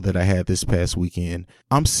of the show that I had this past weekend,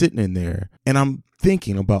 I'm sitting in there and I'm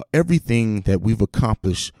thinking about everything that we've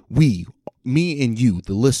accomplished. Me and you,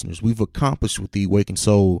 the listeners, we've accomplished with the Awakened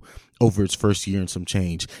Soul over its first year and some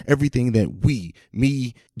change. Everything that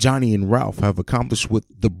me, Johnny, and Ralph have accomplished with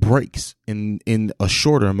the breaks in a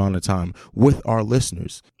shorter amount of time with our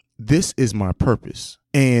listeners. This is my purpose.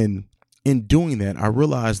 And in doing that, I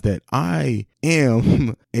realized that I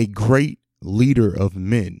am a great leader of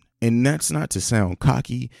men. And that's not to sound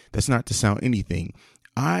cocky. That's not to sound anything.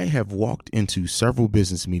 I have walked into several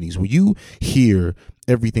business meetings where you hear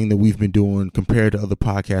everything that we've been doing compared to other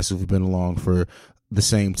podcasts who've been along for the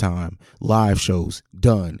same time. Live shows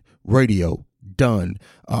done, radio done.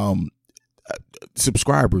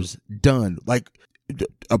 Subscribers, done. Like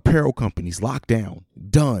apparel companies, locked down,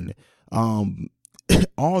 done.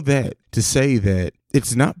 All that to say that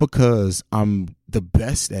it's not because I'm the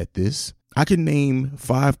best at this. I can name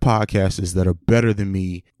 5 podcasters that are better than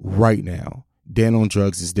me right now. Dan on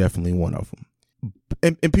Drugs is definitely one of them.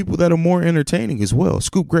 And people that are more entertaining as well.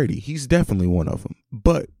 Scoop Grady, he's definitely one of them.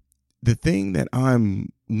 But the thing that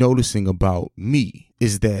I'm noticing about me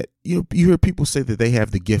is that, you hear people say that they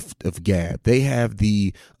have the gift of gab. They have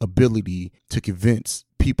the ability to convince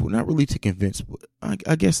people, not really to convince, but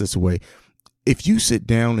I guess that's the way. If you sit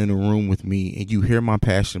down in a room with me and you hear my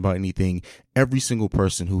passion about anything, every single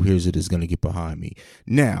person who hears it is going to get behind me.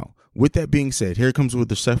 Now, with that being said, here comes where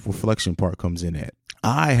the self-reflection part comes in at.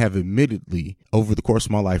 I have admittedly, over the course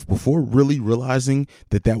of my life, before really realizing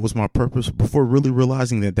that that was my purpose, before really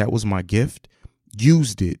realizing that that was my gift,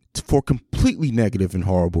 used it for completely negative and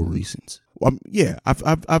horrible reasons.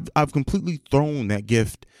 I've completely thrown that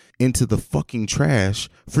gift into the fucking trash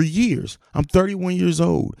for years. I'm 31 years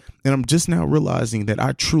old, and I'm just now realizing that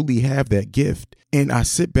I truly have that gift. And I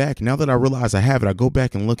sit back, now that I realize I have it, I go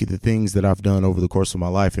back and look at the things that I've done over the course of my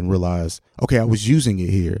life and realize, okay, I was using it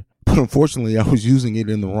here, but unfortunately I was using it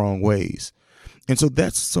in the wrong ways. And so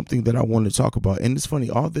that's something that I wanted to talk about. And it's funny,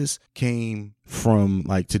 all this came from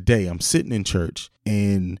like today. I'm sitting in church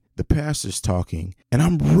and the pastor's talking and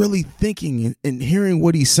I'm really thinking and hearing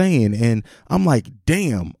what he's saying. And I'm like,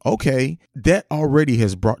 damn, okay, that already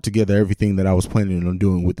has brought together everything that I was planning on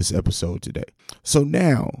doing with this episode today. So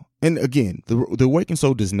now, and again, the Awakened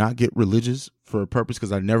Soul does not get religious for a purpose,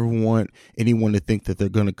 because I never want anyone to think that they're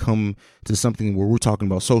going to come to something where we're talking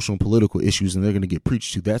about social and political issues and they're going to get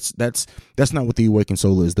preached to. That's not what the Awakened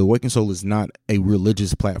Soul is. The Awakened Soul is not a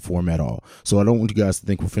religious platform at all. So I don't want you guys to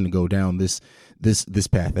think we're finna go down this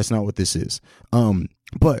path. That's not what this is.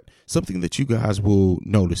 But something that you guys will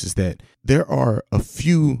notice is that there are a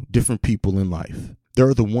few different people in life. There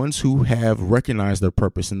are the ones who have recognized their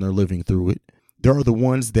purpose and they're living through it. There are the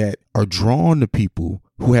ones that are drawn to people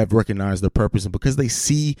who have recognized their purpose, and because they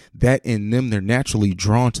see that in them, they're naturally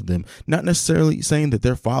drawn to them. Not necessarily saying that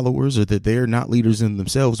they're followers or that they're not leaders in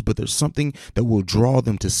themselves, but there's something that will draw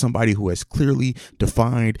them to somebody who has clearly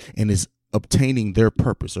defined and is obtaining their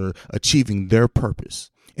purpose or achieving their purpose.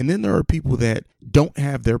 And then there are people that don't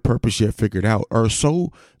have their purpose yet figured out, are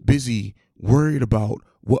so busy worried about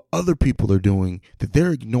what other people are doing that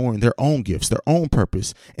they're ignoring their own gifts, their own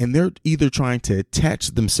purpose, and they're either trying to attach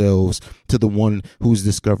themselves to the one who's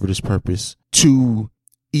discovered his purpose to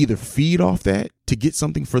either feed off that, to get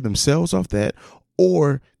something for themselves off that,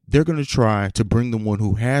 or they're going to try to bring the one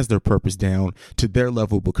who has their purpose down to their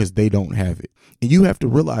level because they don't have it. And you have to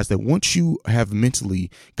realize that once you have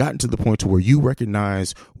mentally gotten to the point to where you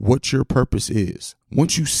recognize what your purpose is,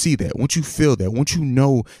 once you see that, once you feel that, once you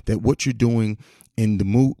know that what you're doing and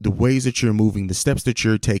the ways that you're moving, the steps that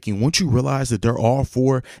you're taking, once you realize that they're all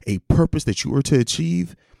for a purpose that you are to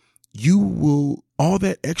achieve, you will, all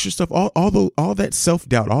that extra stuff, all that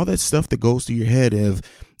self-doubt, all that stuff that goes through your head of,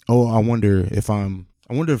 oh, I wonder if I'm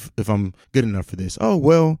good enough for this. Oh,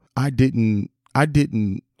 well, I didn't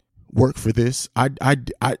work for this. I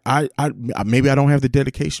maybe I don't have the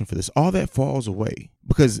dedication for this. All that falls away,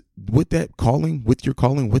 because with that calling, with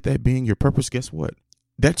that being your purpose, guess what?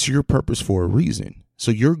 That's your purpose for a reason.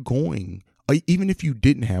 So you're going, even if you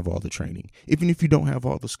didn't have all the training, even if you don't have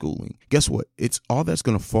all the schooling, guess what? It's all that's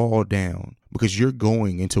going to fall down because you're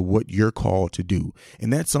going into what you're called to do.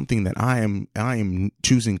 And that's something that I am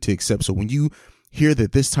choosing to accept. So when you hear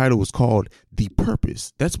that this title was called The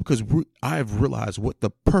Purpose, that's because I have realized what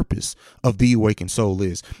the purpose of the Awakened Soul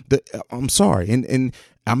is. I'm sorry, and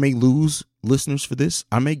I may lose listeners for this.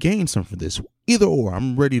 I may gain some for this. Either or,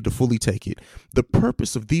 I'm ready to fully take it. The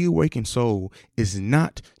purpose of the Awakened Soul is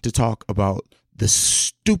not to talk about the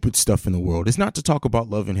stupid stuff in the world. It's not to talk about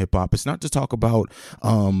love and hip hop. It's not to talk about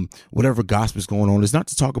whatever gospel's going on. It's not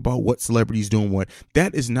to talk about what celebrities doing what.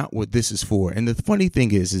 That is not what this is for. And the funny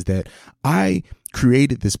thing is that I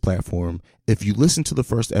created this platform, if you listen to the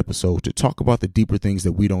first episode, to talk about the deeper things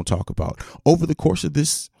that we don't talk about. Over the course of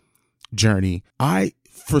this journey,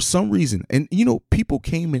 for some reason, and people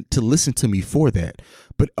came in to listen to me for that,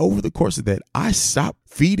 but over the course of that, I stopped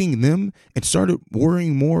feeding them and started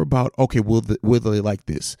worrying more about, okay, will they like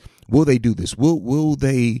this? Will they do this? Will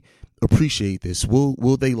they appreciate this?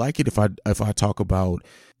 Will they like it if I talk about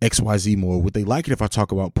XYZ more? Would they like it if I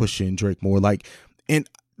talk about Pusha and Drake more? And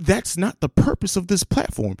that's not the purpose of this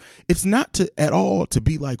platform. It's not at all to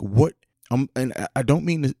be like what and I don't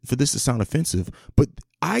mean for this to sound offensive, but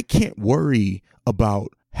I can't worry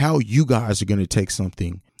about how you guys are going to take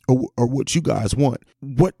something, or what you guys want.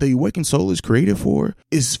 What the Awakened Soul is created for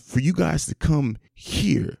is for you guys to come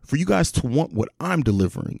here, for you guys to want what I'm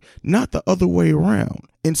delivering, not the other way around.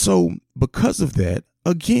 And so because of that,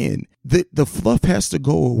 again, the fluff has to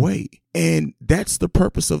go away. And that's the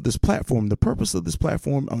purpose of this platform. The purpose of this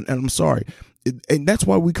platform, and I'm sorry, and that's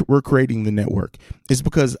why we're creating the network, is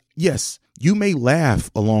because, yes, you may laugh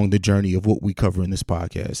along the journey of what we cover in this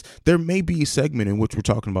podcast. There may be a segment in which we're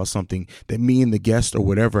talking about something that me and the guest or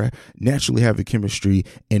whatever naturally have a chemistry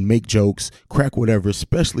and make jokes, crack whatever,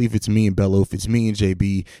 especially if it's me and Bello, if it's me and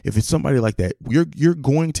JB, if it's somebody like that, you're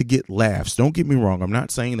going to get laughs. Don't get me wrong. I'm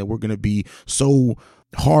not saying that we're going to be so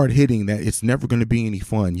hard hitting that it's never going to be any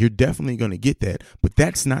fun. You're definitely going to get that, but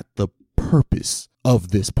that's not the purpose of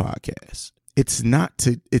this podcast. It's not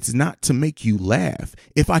to make you laugh.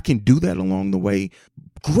 If I can do that along the way,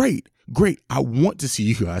 great. I want to see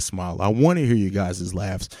you guys smile. I want to hear you guys'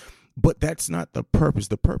 laughs, but that's not the purpose.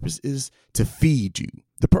 The purpose is to feed you.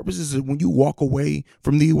 The purpose is that when you walk away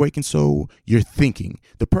from the Awakened Soul, you're thinking.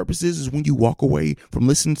 The purpose is when you walk away from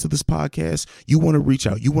listening to this podcast, you want to reach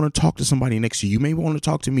out. You want to talk to somebody next to you. You may want to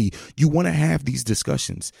talk to me. You want to have these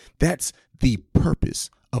discussions. That's the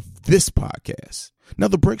purpose of this podcast. Now,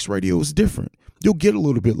 the Breaks Radio is different. You'll get a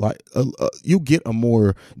little bit like, you'll get a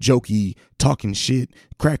more jokey, talking shit,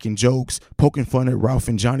 cracking jokes, poking fun at Ralph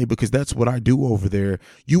and Johnny, because that's what I do over there.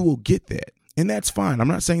 You will get that. And that's fine. I'm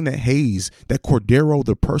not saying that Hayes, that Cordero,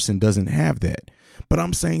 the person, doesn't have that. But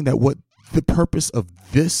I'm saying that what the purpose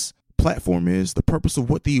of this platform is, the purpose of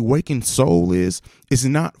what the Awakened Soul is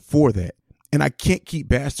not for that. And I can't keep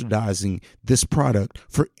bastardizing this product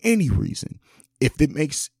for any reason. If it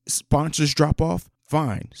makes sponsors drop off,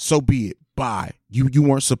 fine, so be it. Bye. You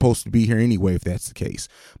weren't supposed to be here anyway if that's the case.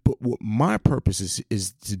 But what my purpose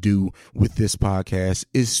is to do with this podcast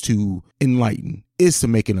is to enlighten, is to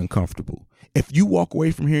make it uncomfortable. If you walk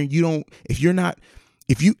away from here and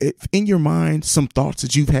if in your mind some thoughts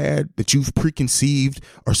that you've had, that you've preconceived,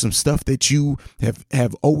 or some stuff that you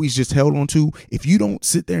have always just held on to, if you don't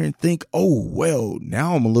sit there and think, oh, well,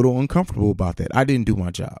 now I'm a little uncomfortable about that, I didn't do my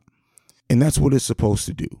job. And that's what it's supposed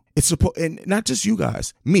to do. And not just you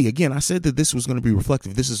guys, me. Again, I said that this was going to be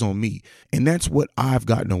reflective. This is on me. And that's what I've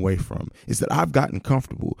gotten away from, is that I've gotten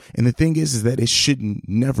comfortable. And the thing is that it shouldn't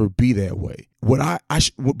never be that way.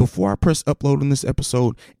 Before I press upload on this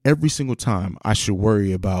episode, every single time I should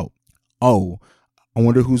worry about, I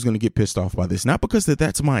wonder who's going to get pissed off by this. Not because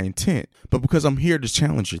that's my intent, but because I'm here to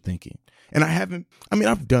challenge your thinking. And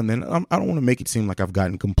I've done that. I don't want to make it seem like I've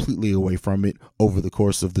gotten completely away from it over the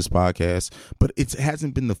course of this podcast, but it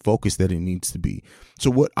hasn't been the focus that it needs to be. So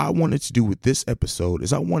what I wanted to do with this episode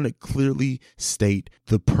is I want to clearly state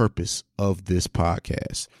the purpose of this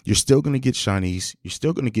podcast. You're still going to get Shanice. You're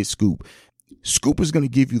still going to get Scoop. Scoop is going to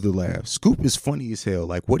give you the laugh. Scoop is funny as hell.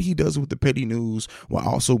 Like what he does with the petty news while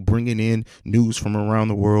also bringing in news from around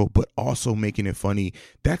the world, but also making it funny.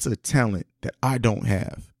 That's a talent that I don't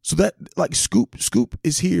have. So that, like, Scoop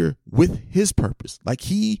is here with his purpose. Like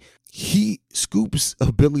Scoop's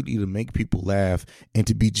ability to make people laugh and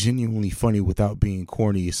to be genuinely funny without being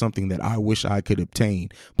corny is something that I wish I could obtain,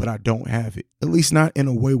 but I don't have it. At least not in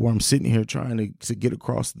a way where I'm sitting here trying to get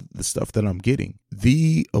across the stuff that I'm getting.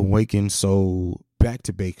 The Awakened Soul, back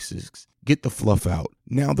to basics, get the fluff out.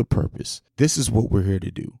 Now the purpose. This is what we're here to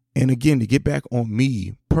do. And again, to get back on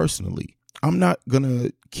me personally, I'm not going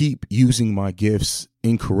to keep using my gifts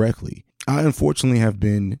incorrectly. I unfortunately have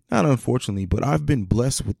been, not unfortunately, but I've been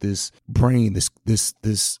blessed with this brain,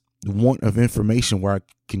 this want of information where I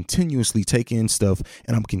continuously take in stuff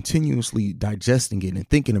and I'm continuously digesting it and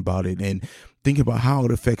thinking about it and thinking about how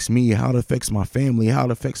it affects me, how it affects my family, how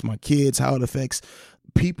it affects my kids, how it affects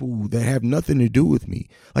people that have nothing to do with me.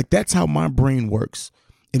 Like, that's how my brain works.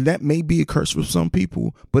 And that may be a curse for some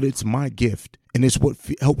people, but it's my gift. And it's what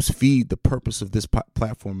helps feed the purpose of this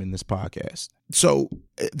platform in this podcast. So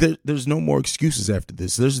there's no more excuses after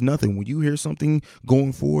this. There's nothing. When you hear something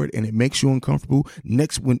going forward and it makes you uncomfortable,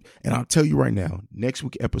 and I'll tell you right now, next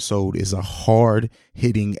week's episode is a hard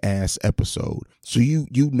hitting ass episode. So you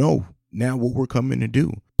know now what we're coming to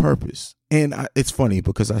do. Purpose. And it's funny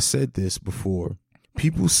because I said this before.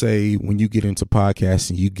 People say when you get into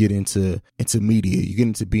podcasting, you get into media, you get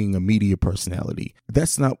into being a media personality.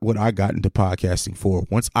 That's not what I got into podcasting for.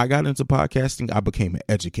 Once I got into podcasting, I became an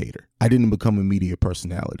educator. I didn't become a media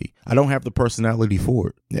personality. I don't have the personality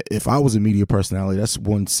for it. If I was a media personality, that's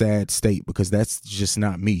one sad state because that's just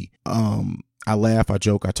not me. I laugh, I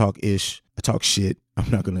joke, I talk ish, I talk shit. I'm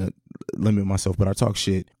not going to limit myself, but I talk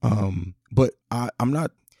shit. But I'm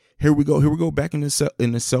not. Here we go back in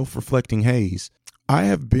the self-reflecting Hayes. I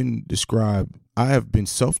have been described I have been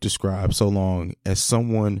self-described so long as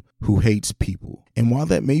someone who hates people. And while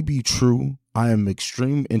that may be true, I am an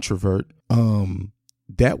extreme introvert.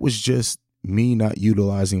 That was just me not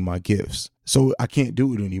utilizing my gifts. So I can't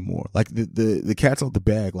do it anymore. Like the cat's out the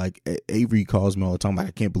bag. Like Avery calls me all the time, like,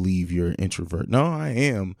 I can't believe you're an introvert. No, I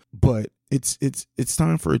am, but it's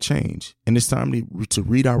time for a change, and it's time to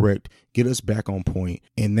redirect, get us back on point,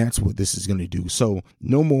 and that's what this is going to do. So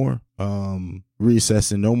no more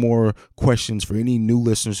reassessing, no more questions for any new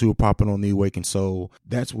listeners who are popping on The Awakened Soul.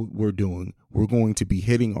 That's what we're doing. We're going to be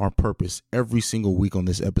hitting our purpose every single week on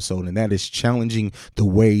this episode, and that is challenging the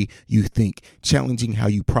way you think, challenging how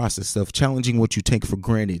you process stuff, challenging what you take for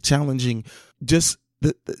granted, challenging just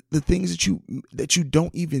the things that you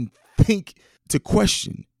don't even think to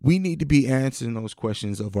question. We need to be answering those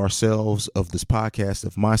questions of ourselves, of this podcast,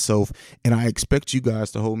 of myself, and I expect you guys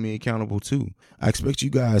to hold me accountable too. I expect you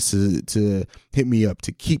guys to hit me up,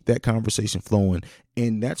 to keep that conversation flowing.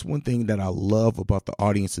 And that's one thing that I love about the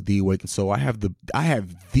audience of The Awakened Soul. I have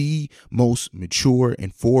the most mature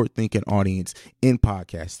and forward-thinking audience in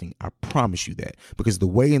podcasting. I promise you that, because the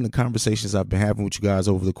way in the conversations I've been having with you guys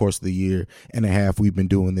over the course of the year and a half we've been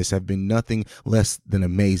doing this have been nothing less than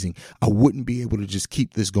amazing. I wouldn't be able to just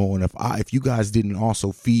keep this going if you guys didn't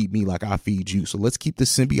also feed me like I feed you. So let's keep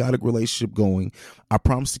this symbiotic relationship going. I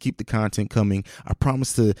promise to keep the content coming. I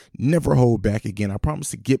promise to never hold back again. I promise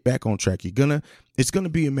to get back on track. It's going to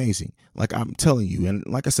be amazing. Like I'm telling you. And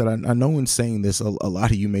like I said, I know in saying this, a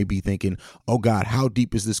lot of you may be thinking, oh God, how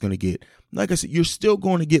deep is this going to get? Like I said, you're still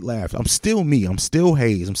going to get laughed. I'm still me. I'm still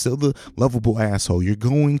Hayes. I'm still the lovable asshole. You're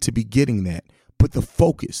going to be getting that. But the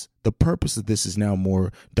focus, the purpose of this is now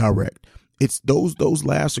more direct. It's those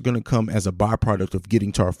laughs are going to come as a byproduct of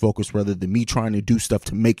getting to our focus rather than me trying to do stuff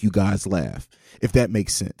to make you guys laugh, if that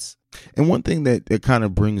makes sense. And one thing that kind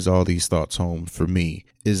of brings all these thoughts home for me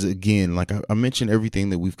is, again, like I mentioned, everything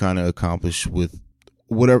that we've kind of accomplished with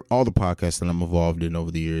whatever, all the podcasts that I'm involved in over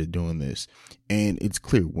the years doing this. And it's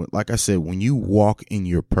clear, like I said, when you walk in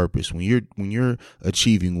your purpose, when you're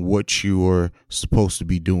achieving what you're supposed to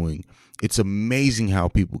be doing, it's amazing how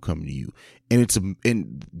people come to you.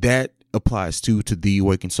 And that applies to The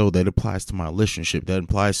Awakened Soul. That applies to my listenership. That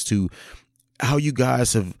applies to how you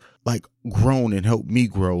guys have like grown and helped me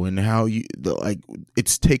grow, and how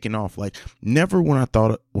it's taken off. Like never when I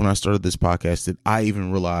started this podcast did I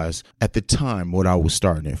even realize at the time what I was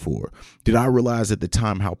starting it for. Did I realize at the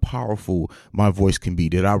time how powerful my voice can be?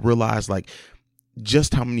 Did I realize like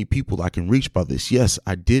just how many people I can reach by this? Yes,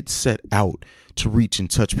 I did set out to reach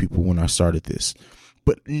and touch people when I started this,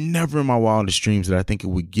 but never in my wildest dreams did I think it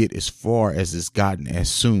would get as far as it's gotten as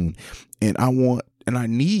soon. And I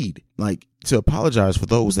need to apologize for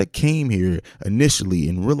those that came here initially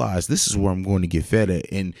and realized this is where I'm going to get fed at,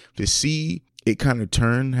 and to see it kind of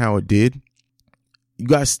turn how it did. You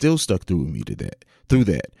guys still stuck through with me through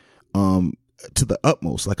that. To the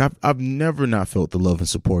utmost. Like I've never not felt the love and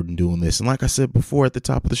support in doing this. And like I said before at the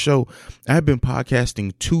top of the show, I had been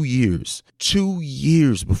podcasting 2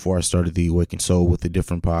 years before I started The Awakened Soul with a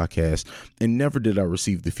different podcast, and never did I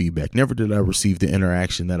receive the feedback. Never did I receive the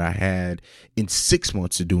interaction that I had in 6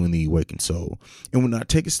 months of doing The Awakened Soul. And when I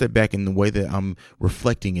take a step back in the way that I'm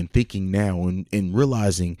reflecting and thinking now and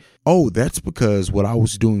realizing, oh, that's because what I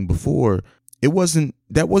was doing before, that wasn't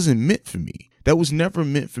meant for me. That was never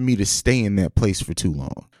meant for me to stay in that place for too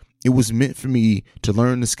long. It was meant for me to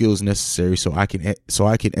learn the skills necessary so I can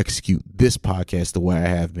execute this podcast the way I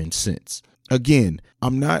have been since. Again,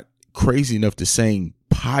 I'm not crazy enough to saying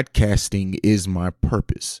podcasting is my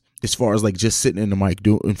purpose, as far as like just sitting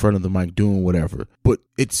in front of the mic doing whatever. But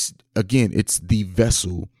it's the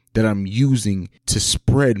vessel that I'm using to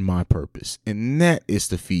spread my purpose. And that is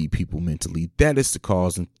to feed people mentally. That is to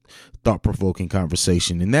cause thought-provoking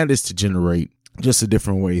conversation. And that is to generate just a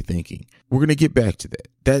different way of thinking. We're going to get back to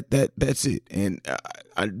that. That's it. And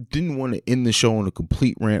I didn't want to end the show on a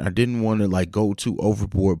complete rant. I didn't want to like go too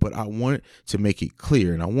overboard, but I want to make it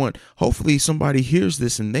clear. And I want, hopefully somebody hears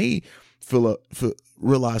this and they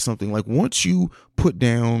realize something. Like once you put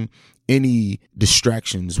down any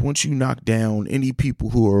distractions, once you knock down any people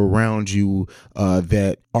who are around you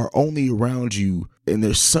that are only around you and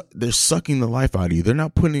they're sucking the life out of you, they're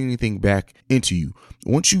not putting anything back into you.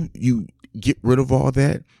 Once you get rid of all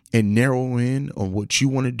that and narrow in on what you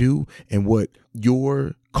want to do and what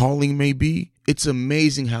your calling may be, it's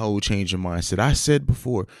amazing how it will change your mindset. I said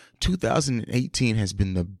before, 2018 has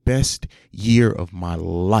been the best year of my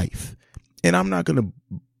life. And I'm not going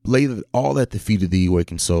to lay it all at the feet of the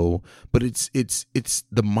Awakened Soul. But it's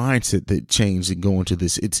the mindset that changed and going to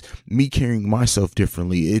this. It's me carrying myself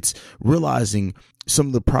differently. It's realizing some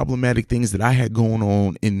of the problematic things that I had going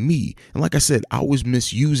on in me. And like I said, I was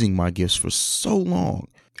misusing my gifts for so long.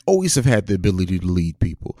 Always have had the ability to lead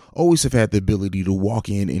people. Always have had the ability to walk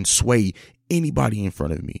in and sway anybody in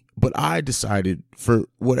front of me. But I decided, for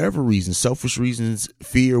whatever reason, selfish reasons,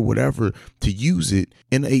 fear, whatever, to use it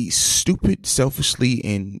in a stupid, selfishly,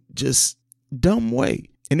 and just dumb way.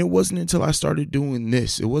 And it wasn't until I started doing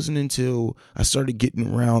this, it wasn't until I started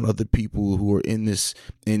getting around other people who are in this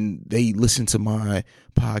and they listen to my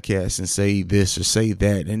podcast and say this or say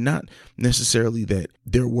that, and not necessarily that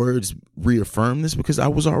their words reaffirm this, because I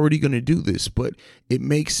was already going to do this, but it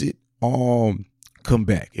makes it all come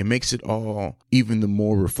back. It makes it all even the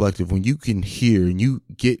more reflective when you can hear and you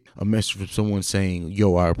get a message from someone saying,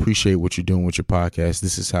 yo, I appreciate what you're doing with your podcast.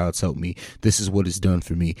 This is how it's helped me. This is what it's done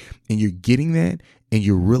for me. And you're getting that and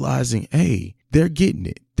you're realizing, hey, they're getting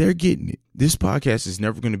it. They're getting it. This podcast is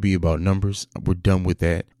never going to be about numbers. We're done with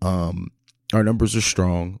that. Our numbers are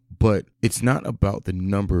strong, but it's not about the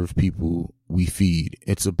number of people we feed.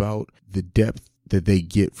 It's about the depth that they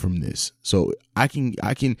get from this. So I can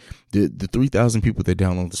the 3,000 people that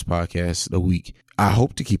download this podcast a week, I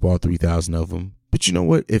hope to keep all 3,000 of them. But you know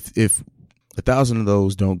what? If 1,000 of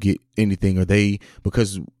those don't get anything, or they,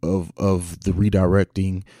 because of the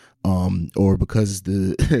redirecting, or because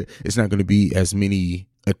it's not going to be as many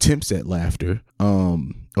attempts at laughter,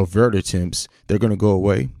 overt attempts, they're going to go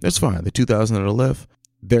away. That's fine. The 2,000 that are left,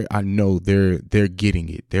 I know they're getting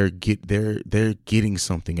it. They're getting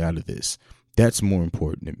something out of this. That's more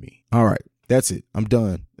important to me. All right. That's it. I'm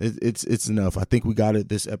done. It's enough. I think we got it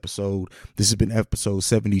this episode. This has been episode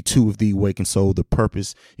 72 of The Awakened Soul, The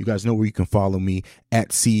Purpose. You guys know where you can follow me, at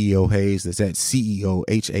CEO Haize. That's at CEO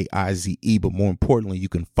HAIZE. But more importantly, you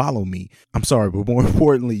can follow me. I'm sorry, but more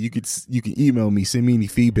importantly, you can email me, send me any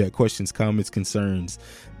feedback, questions, comments, concerns,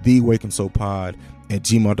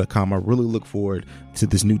 theawakenedsoulpod@gmail.com. I really look forward to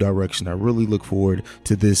this new direction. I really look forward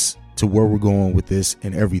to this, to where we're going with this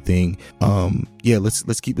and everything. Yeah,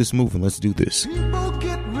 let's keep this moving. Let's do this. People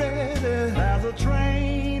get ready, there's a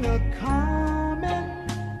train a-coming.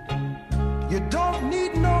 You don't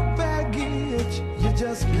need no baggage, you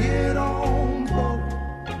just get on board.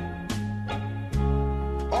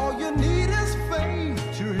 All you need is faith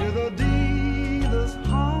to hear the dealers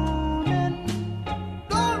humming.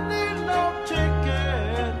 Don't need no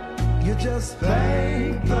ticket, you just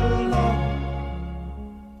thank the Lord.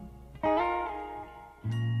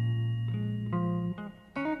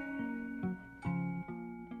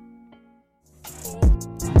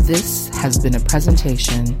 This has been a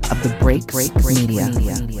presentation of the Break Media.